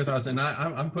 your thoughts, and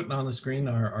I'm putting on the screen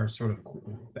our sort of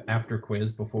after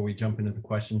quiz before we jump into the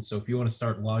questions. So if you want to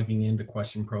start logging into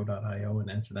QuestionPro.io and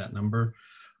enter that number,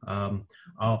 I'll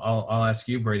ask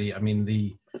you, Brady. I mean,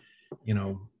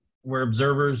 we're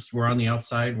observers. We're on the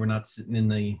outside. We're not sitting in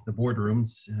the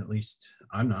boardrooms. At least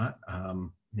I'm not.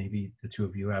 Maybe the two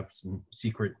of you have some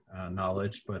secret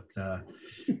knowledge, but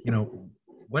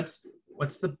what's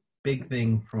the big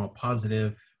thing from a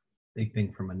positive, big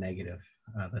thing from a negative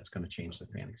that's going to change the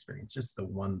fan experience? Just the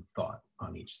one thought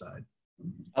on each side.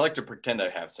 I like to pretend I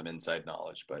have some inside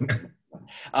knowledge, but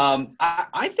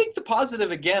I think the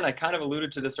positive, again, I kind of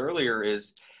alluded to this earlier,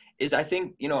 is I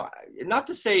think, not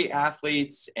to say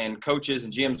athletes and coaches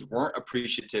and GMs weren't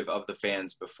appreciative of the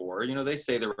fans before. They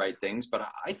say the right things, but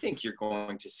I think you're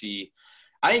going to see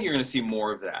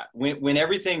more of that. When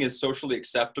everything is socially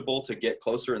acceptable to get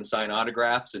closer and sign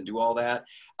autographs and do all that,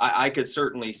 I could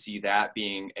certainly see that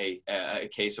being a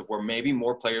case of where maybe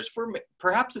more players,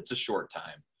 perhaps it's a short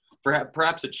time,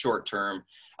 perhaps it's short term,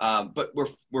 but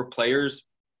where players,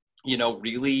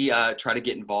 really try to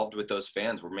get involved with those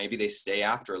fans, where maybe they stay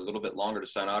after a little bit longer to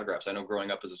sign autographs. I know growing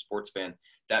up as a sports fan,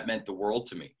 that meant the world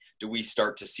to me. Do we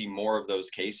start to see more of those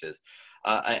cases?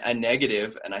 A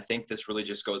negative, and I think this really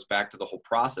just goes back to the whole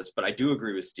process, but I do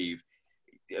agree with Steve.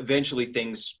 Eventually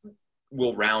things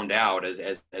will round out as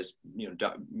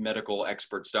medical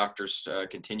experts, doctors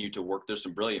continue to work. There's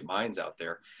some brilliant minds out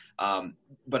there.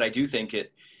 But I do think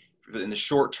in the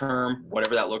short term,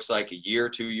 whatever that looks like, a year,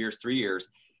 2 years, 3 years,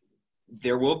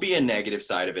 there will be a negative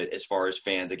side of it as far as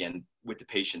fans, again, with the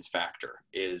patience factor,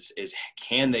 is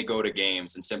can they go to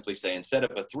games and simply say, instead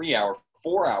of a 3-hour,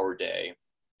 4-hour day,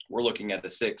 we're looking at a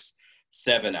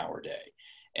 6-7 hour day.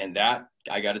 And that,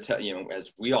 I got to tell you,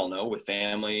 as we all know, with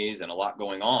families and a lot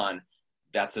going on,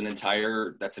 that's an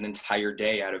entire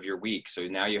day out of your week. So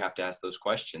now you have to ask those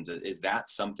questions. Is that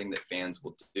something that fans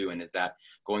will do? And is that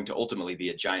going to ultimately be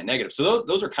a giant negative? So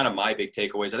those are kind of my big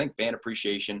takeaways. I think fan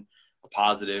appreciation, a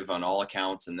positive on all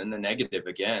accounts. And then the negative,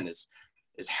 again, is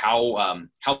how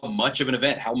much of an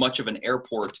event, how much of an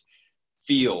airport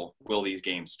feel will these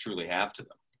games truly have to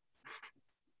them?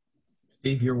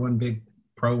 Steve, you're one big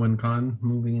pro and con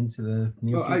moving into the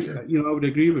near future. I would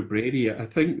agree with Brady. I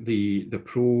think the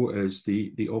pro is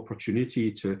the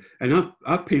opportunity to, and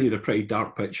I've painted a pretty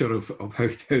dark picture of how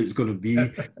it's going to be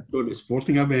going to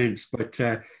sporting events, but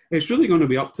it's really going to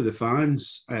be up to the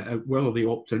fans whether they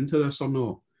opt into this or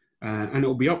not, and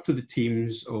it'll be up to the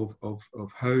teams of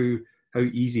how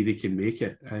easy they can make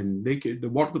it, and the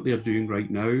work that they're doing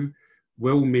right now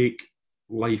will make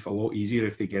life a lot easier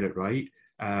if they get it right.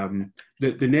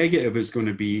 The negative is going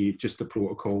to be just the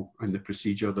protocol and the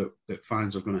procedure that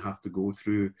fans are going to have to go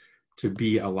through to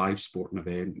be a live sporting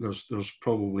event. There's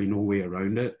probably no way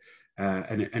around it,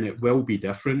 and it will be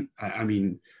different. I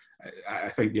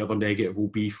think the other negative will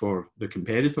be for the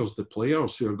competitors, the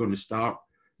players who are going to start,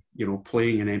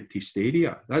 playing in empty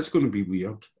stadia. That's going to be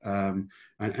weird. And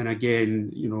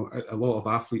again, a lot of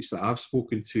athletes that I've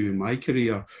spoken to in my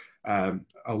career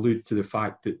allude to the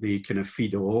fact that they kind of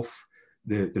feed off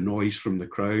the noise from the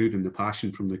crowd and the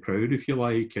passion from the crowd, if you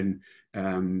like, and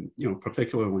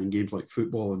particularly in games like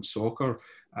football and soccer,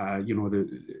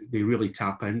 they really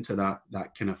tap into that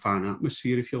kind of fan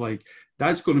atmosphere, if you like.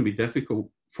 That's going to be difficult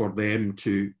for them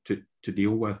to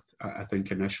deal with, I think,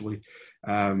 initially.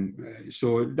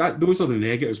 So those are the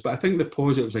negatives, but I think the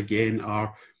positives again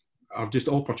are just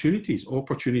opportunities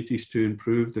to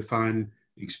improve the fan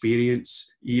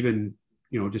experience, even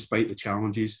despite the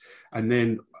challenges, and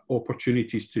then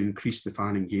opportunities to increase the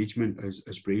fan engagement,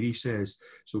 as Brady says.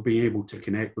 So being able to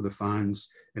connect with the fans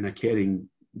in a caring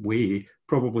way,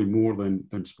 probably more than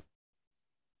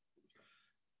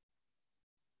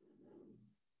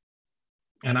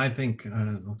And I think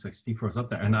looks like Steve was up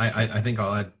there, and I think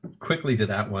I'll add quickly to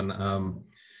that one.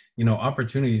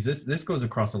 Opportunities. This goes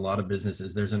across a lot of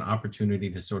businesses. There's an opportunity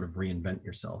to sort of reinvent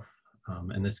yourself,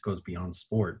 and this goes beyond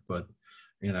sport, but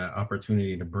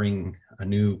opportunity to bring a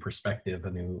new perspective, a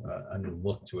new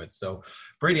look to it. So,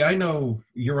 Brady, I know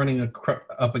you're running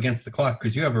up against the clock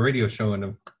because you have a radio show in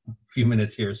a few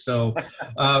minutes here. So,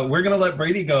 we're going to let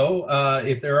Brady go.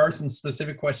 If there are some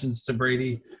specific questions for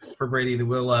Brady,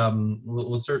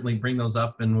 we'll certainly bring those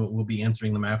up and we'll be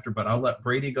answering them after. But I'll let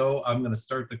Brady go. I'm going to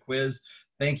start the quiz.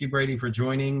 Thank you, Brady, for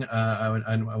joining. I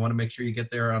want to make sure you get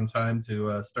there on time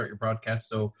to start your broadcast.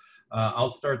 So, I'll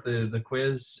start the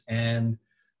quiz and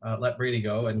let Brady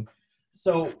go. And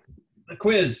so the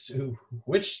quiz,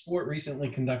 which sport recently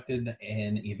conducted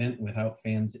an event without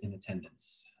fans in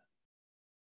attendance?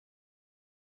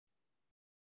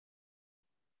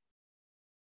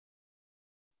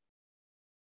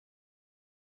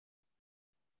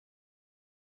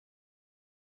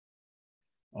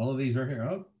 All of these are here.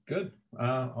 Oh, good.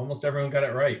 Almost everyone got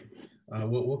it right.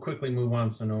 We'll quickly move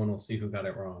on so no one will see who got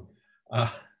it wrong.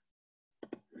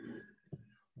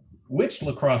 Which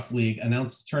lacrosse league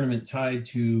announced a tournament tied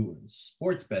to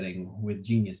sports betting with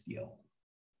Genius Deal?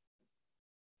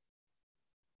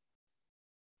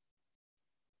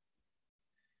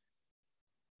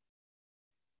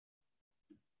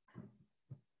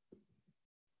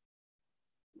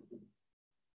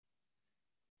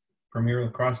 Premier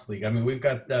Lacrosse League. I mean, we've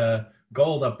got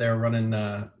Gold up there running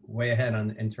way ahead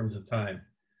in terms of time.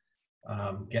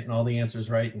 Getting all the answers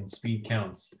right, and speed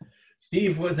counts.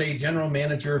 Steve was a general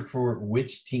manager for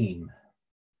which team?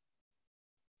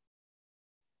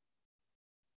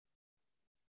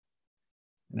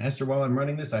 And Esther, while I'm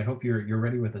running this, I hope you're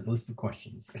ready with a list of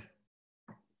questions.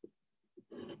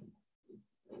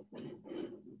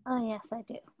 Oh, yes, I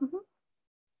do.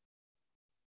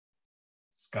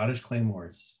 Scottish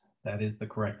Claymores. That is the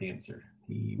correct answer.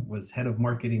 He was head of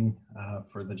marketing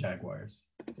for the Jaguars.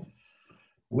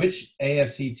 Which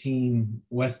AFC team,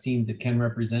 West team, did Ken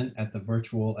represent at the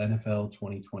virtual NFL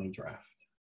 2020 draft?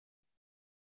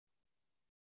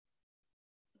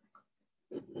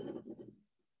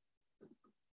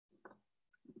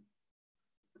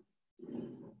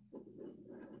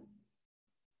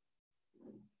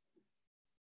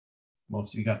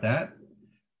 Most of you got that.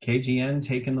 KGN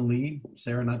taking the lead.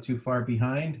 Sarah not too far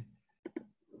behind.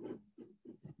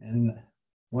 And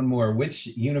one more. Which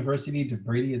university did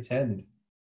Brady attend?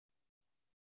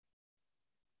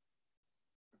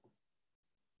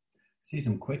 See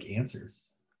some quick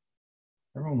answers.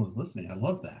 Everyone was listening. I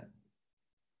love that.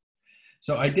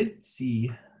 So I did see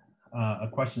a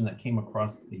question that came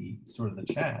across the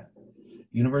chat.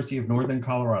 University of Northern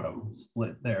Colorado,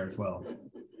 split there as well.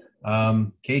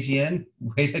 KGN,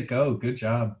 way to go. Good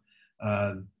job.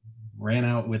 Ran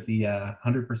out with the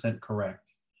 100%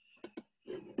 correct.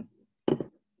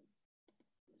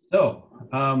 So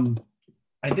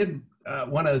I did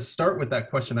want to start with that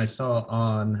question I saw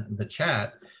on the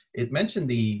chat. It mentioned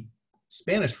the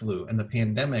Spanish flu and the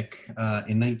pandemic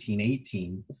in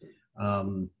 1918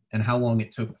 and how long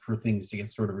it took for things to get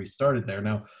sort of restarted there.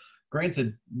 Now,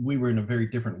 granted, we were in a very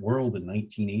different world in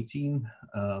 1918.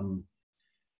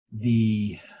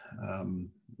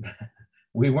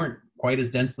 We weren't quite as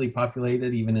densely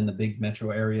populated, even in the big metro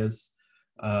areas.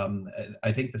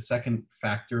 I think the second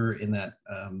factor in that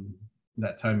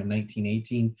time in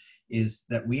 1918 is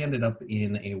that we ended up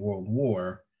in a world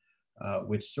war,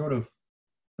 which sort of,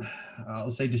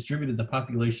 I'll say, distributed the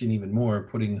population even more,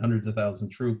 putting hundreds of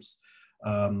thousands of troops.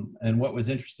 And what was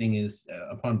interesting is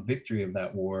upon victory of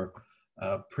that war,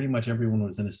 pretty much everyone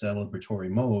was in a celebratory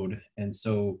mode. And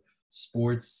so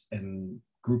sports and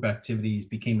group activities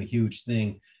became a huge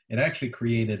thing. It actually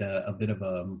created a bit of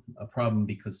a problem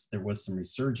because there was some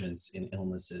resurgence in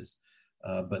illnesses.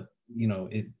 But, you know,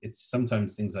 it's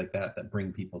sometimes things like that that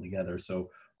bring people together. So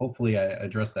hopefully I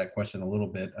addressed that question a little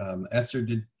bit. Esther,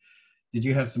 did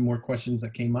you have some more questions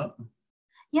that came up?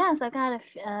 Yes, I got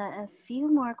a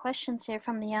few more questions here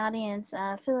from the audience.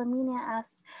 Philomena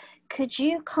asks, could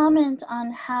you comment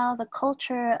on how the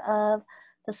culture of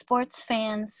the sports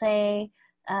fans, say,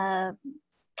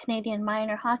 Canadian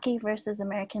minor hockey versus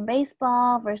American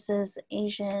baseball versus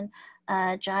Asian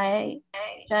Jai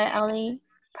Ali,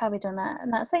 probably done that, I'm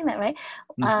not saying that right,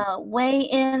 weigh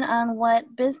in on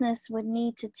what business would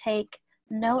need to take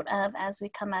note of as we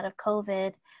come out of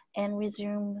COVID and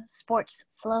resume sports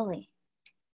slowly?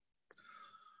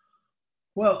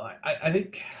 Well, I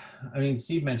think, I mean,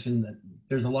 Steve mentioned that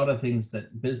there's a lot of things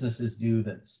that businesses do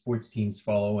that sports teams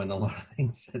follow, and a lot of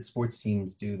things that sports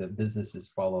teams do that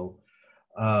businesses follow.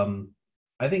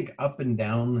 I think up and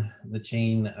down the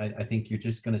chain, I think you're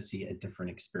just going to see a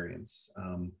different experience.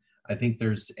 I think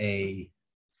there's I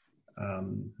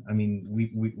mean,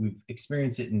 we've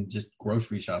experienced it in just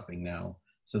grocery shopping now.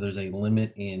 So there's a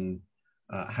limit in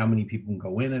how many people can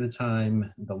go in at a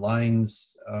time. The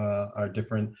lines are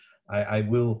different. I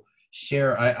will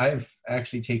share, I've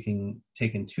actually taken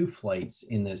 2 flights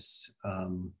in this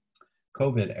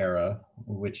COVID era,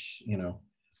 which, you know,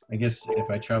 I guess if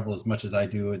I travel as much as I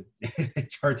do,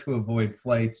 it's hard to avoid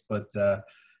flights, but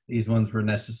these ones were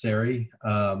necessary.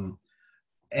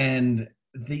 And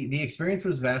the experience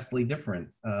was vastly different,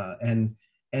 and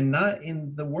not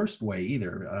in the worst way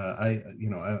either.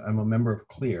 I'm a member of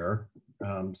Clear,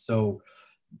 so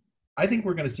I think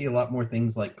we're going to see a lot more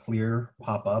things like Clear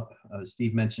pop up.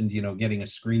 Steve mentioned, you know, getting a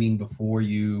screening before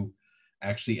you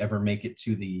actually ever make it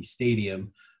to the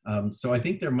stadium. So I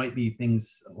think there might be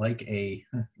things like a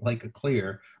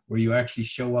Clear where you actually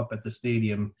show up at the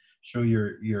stadium, show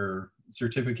your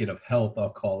certificate of health, I'll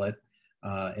call it,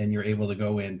 and you're able to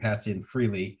go in, pass in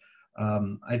freely.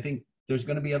 I think there's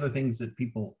going to be other things that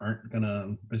people aren't going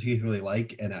to particularly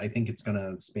like, and I think it's going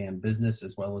to span business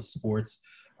as well as sports,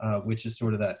 which is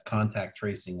sort of that contact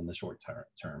tracing in the short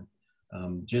term.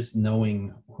 Just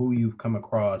knowing who you've come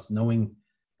across, knowing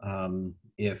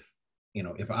if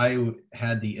I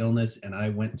had the illness and I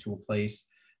went to a place,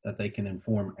 that they can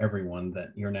inform everyone that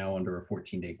you're now under a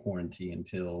 14-day quarantine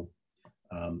until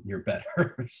you're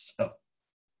better. So.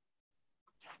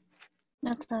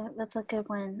 That's a good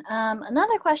one.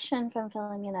 Another question from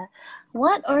Philomena.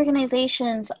 What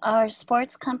organizations are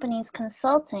sports companies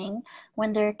consulting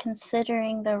when they're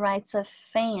considering the rights of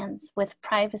fans with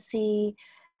privacy,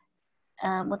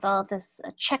 with all this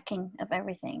checking of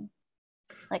everything,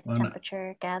 like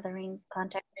temperature, gathering,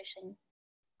 contact tracing?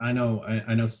 I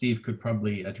know Steve could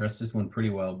probably address this one pretty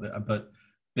well, but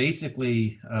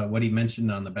basically what he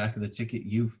mentioned on the back of the ticket,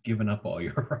 you've given up all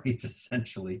your rights,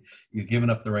 essentially. You've given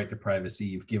up the right to privacy.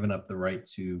 You've given up the right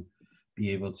to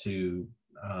be able to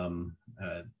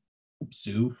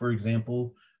sue, for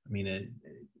example. I mean,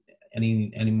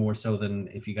 any more so than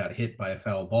if you got hit by a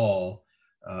foul ball,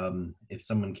 if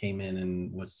someone came in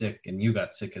and was sick and you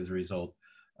got sick as a result,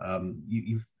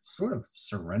 you've sort of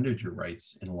surrendered your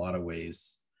rights in a lot of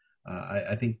ways.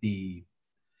 I think the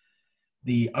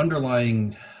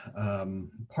underlying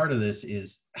part of this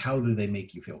is, how do they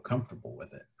make you feel comfortable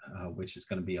with it, which is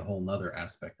going to be a whole nother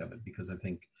aspect of it. Because I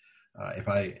think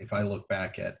if I look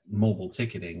back at mobile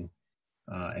ticketing,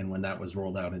 and when that was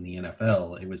rolled out in the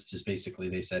NFL, it was just basically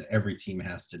they said every team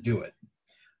has to do it,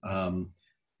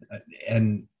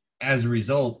 and as a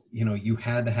result, you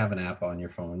had to have an app on your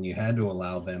phone. You had to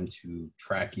allow them to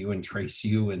track you and trace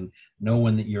you and know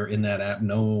when that you're in that app.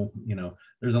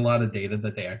 There's a lot of data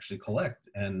that they actually collect.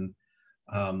 And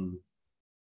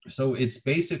so it's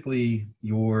basically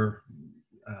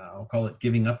I'll call it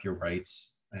giving up your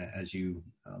rights as you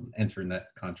enter in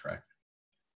that contract.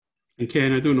 And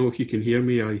Ken, I don't know if you can hear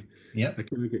me. I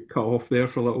kind of get cut off there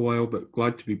for a little while, but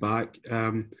glad to be back.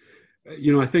 I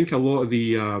think a lot of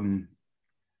the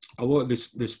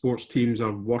sports teams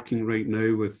are working right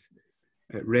now with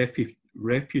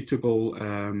reputable,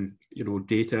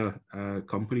 data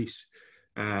companies.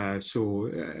 And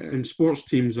sports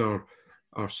teams are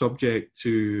subject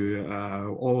to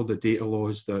all of the data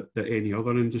laws that any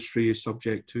other industry is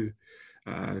subject to.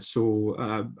 I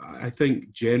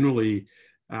think generally,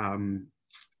 the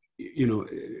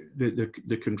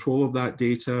control of that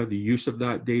data, the use of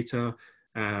that data,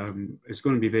 is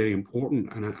going to be very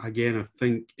important. And again, I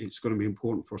think it's going to be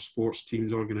important for sports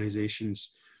teams,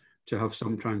 organizations, to have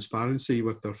some transparency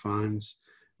with their fans,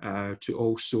 to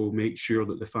also make sure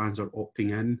that the fans are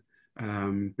opting in,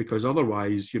 because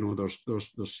otherwise,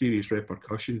 there's serious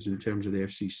repercussions in terms of the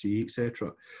FCC,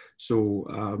 etc. So,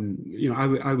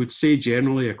 I would say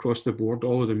generally across the board,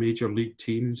 all of the major league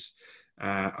teams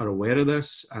are aware of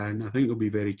this, and I think they'll be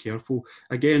very careful.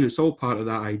 Again, it's all part of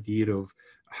that idea of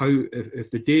how,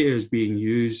 if the data is being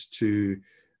used to,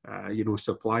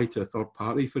 supply to a third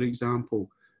party, for example,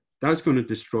 that's going to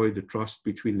destroy the trust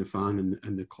between the fan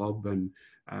and the club. And,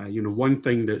 one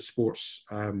thing that sports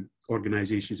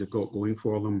organizations have got going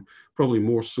for them, probably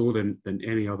more so than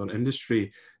any other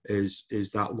industry, is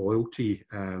that loyalty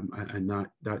and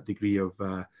that degree of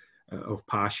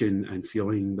passion and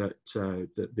feeling that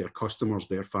their customers,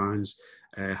 their fans,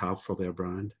 have for their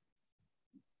brand.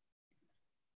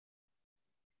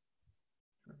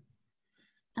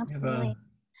 Absolutely.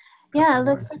 Yeah, it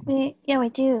looks like we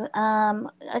do.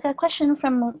 I got a question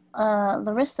from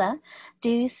Larissa.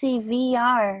 Do you see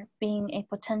VR being a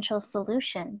potential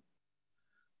solution?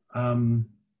 If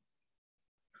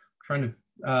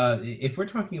we're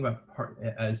talking about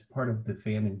part of the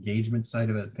fan engagement side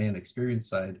of it, fan experience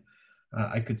side,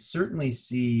 I could certainly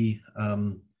see,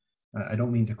 I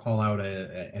don't mean to call out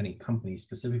any company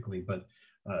specifically, but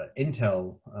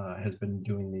Intel has been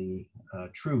doing the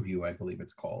TrueView, I believe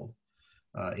it's called,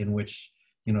 in which,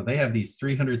 they have these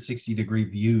 360-degree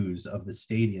views of the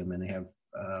stadium, and they have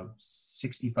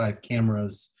 65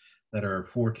 cameras that are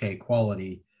 4K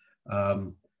quality.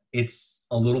 It's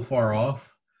a little far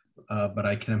off, but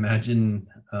I can imagine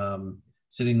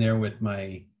sitting there with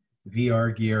my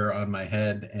VR gear on my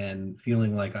head and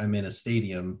feeling like I'm in a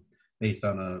stadium based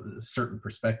on a certain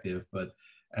perspective. But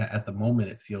at the moment,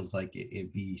 it feels like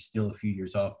it'd be still a few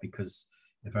years off, because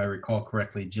if I recall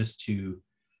correctly, just to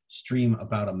stream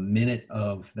about a minute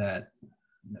of that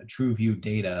TrueView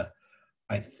data,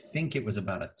 I think it was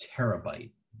about a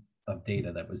terabyte of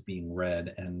data that was being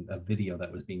read and a video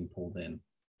that was being pulled in.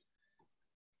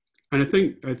 And I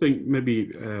think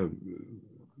maybe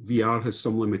VR has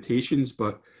some limitations,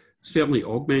 but certainly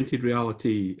augmented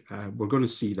reality, we're going to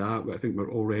see that, but I think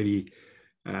we're already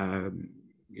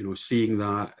seeing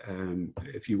that.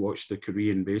 If you watch the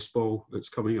Korean baseball that's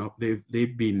coming up,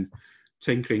 they've been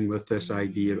tinkering with this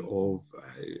idea of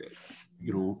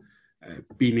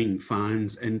beaming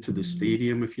fans into the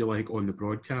stadium, if you like, on the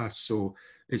broadcast. So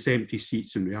it's empty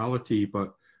seats in reality,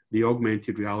 but the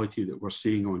augmented reality that we're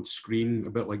seeing on screen, a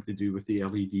bit like they do with the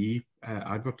LED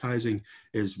advertising,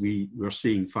 is we're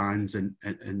seeing fans in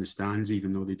the stands,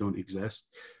 even though they don't exist,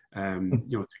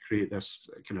 to create this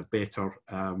kind of better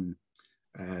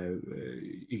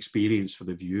experience for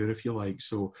the viewer, if you like.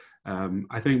 So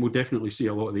I think we'll definitely see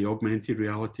a lot of the augmented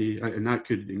reality, and that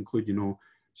could include,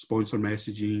 sponsor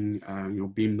messaging,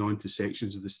 beamed onto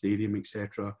sections of the stadium,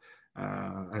 etc.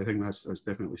 I think that's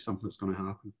definitely something that's going to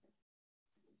happen.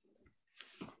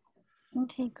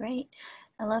 Okay, great.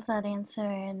 I love that answer.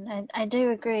 And I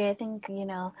do agree. I think,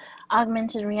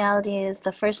 augmented reality is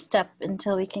the first step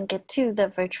until we can get to the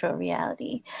virtual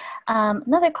reality.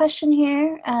 Another question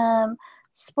here.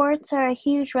 Sports are a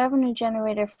huge revenue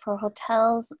generator for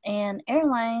hotels and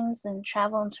airlines and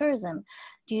travel and tourism.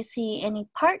 Do you see any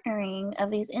partnering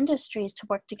of these industries to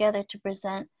work together to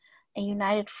present a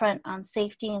united front on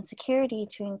safety and security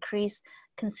to increase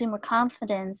consumer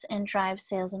confidence and drive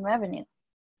sales and revenue?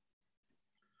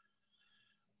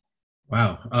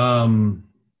 Wow,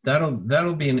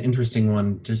 that'll be an interesting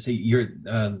one to see.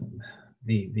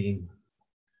 The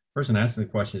person asking the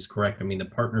question is correct. I mean, the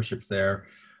partnerships there,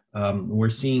 we're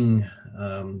seeing,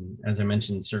 as I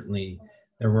mentioned, certainly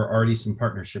there were already some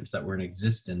partnerships that were in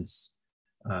existence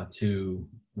to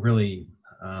really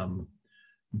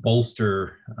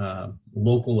bolster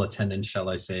local attendance, shall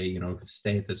I say?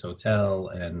 Stay at this hotel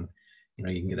and you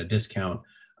can get a discount.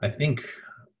 I think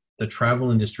the travel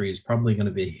industry is probably going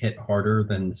to be hit harder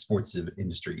than the sports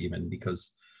industry, even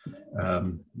because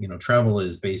travel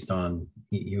is based on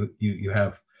you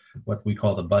have what we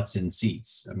call the butts in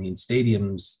seats. I mean,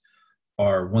 stadiums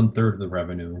are 1/3 of the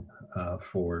revenue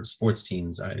for sports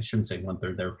teams. I shouldn't say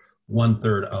 1/3; they're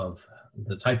 1/3 of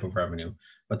the type of revenue,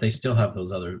 but they still have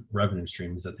those other revenue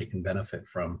streams that they can benefit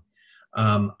from.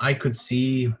 I could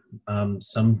see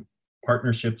some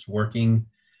partnerships working.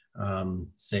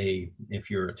 Say if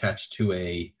you're attached to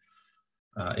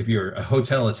if you're a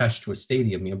hotel attached to a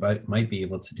stadium, you might be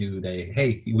able to do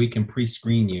hey, we can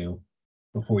pre-screen you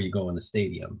before you go in the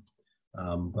stadium.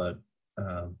 But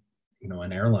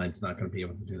an airline's not going to be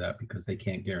able to do that because they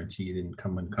can't guarantee you didn't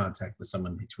come in contact with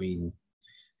someone between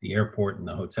the airport and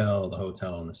the hotel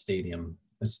and the stadium.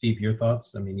 Steve, your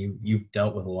thoughts? I mean, you've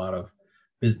dealt with a lot of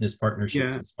business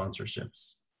partnerships and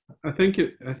sponsorships. I think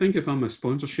if I'm a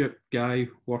sponsorship guy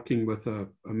working with a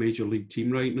major league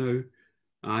team right now,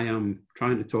 I am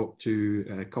trying to talk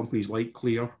to companies like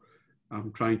Clear.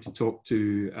 I'm trying to talk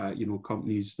to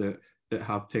companies that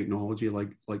have technology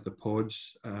like the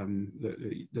pods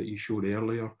that you showed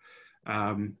earlier.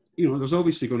 There's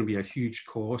obviously going to be a huge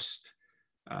cost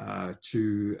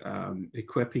to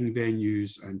equipping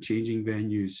venues and changing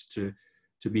venues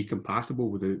to be compatible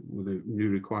with the new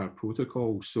required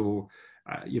protocol. So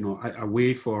a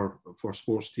way for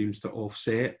sports teams to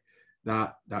offset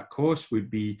that cost would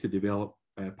be to develop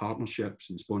partnerships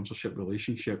and sponsorship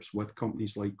relationships with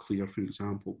companies like Clear, for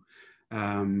example.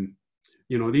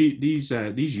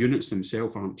 These units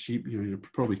themselves aren't cheap. You're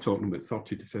probably talking about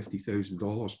 $30,000 to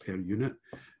 $50,000 per unit.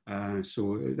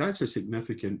 So that's a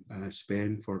significant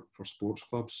spend for sports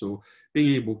clubs. So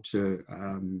being able to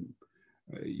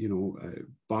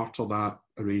barter that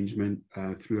arrangement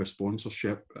through a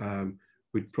sponsorship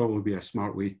would probably be a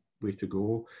smart way to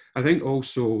go. I think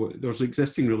also there's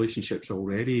existing relationships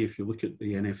already. If you look at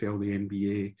the NFL, the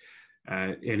NBA,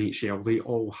 NHL, they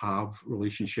all have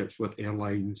relationships with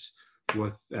airlines,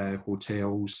 with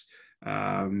hotels,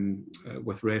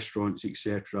 with restaurants,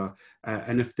 etc.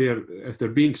 And if they're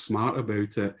being smart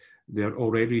about it, they're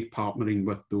already partnering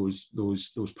with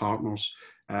those partners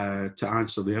to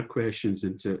answer their questions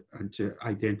and to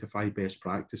identify best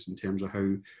practice in terms of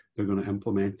how they're going to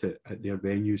implement it at their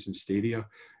venues and stadia.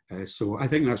 So I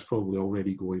think that's probably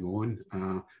already going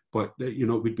on. But it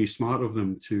would be smart of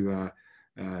them to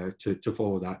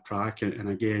follow that track. And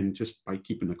again, just by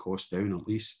keeping the cost down at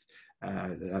least,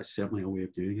 that's certainly a way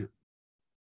of doing it.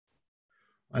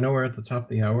 I know we're at the top of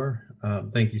the hour.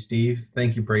 Thank you, Steve.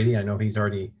 Thank you, Brady. I know he's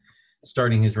already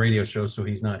starting his radio show, so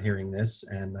he's not hearing this.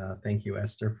 And thank you,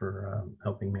 Esther, for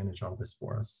helping manage all this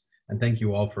for us. And thank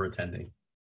you all for attending.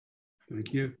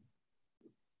 Thank you.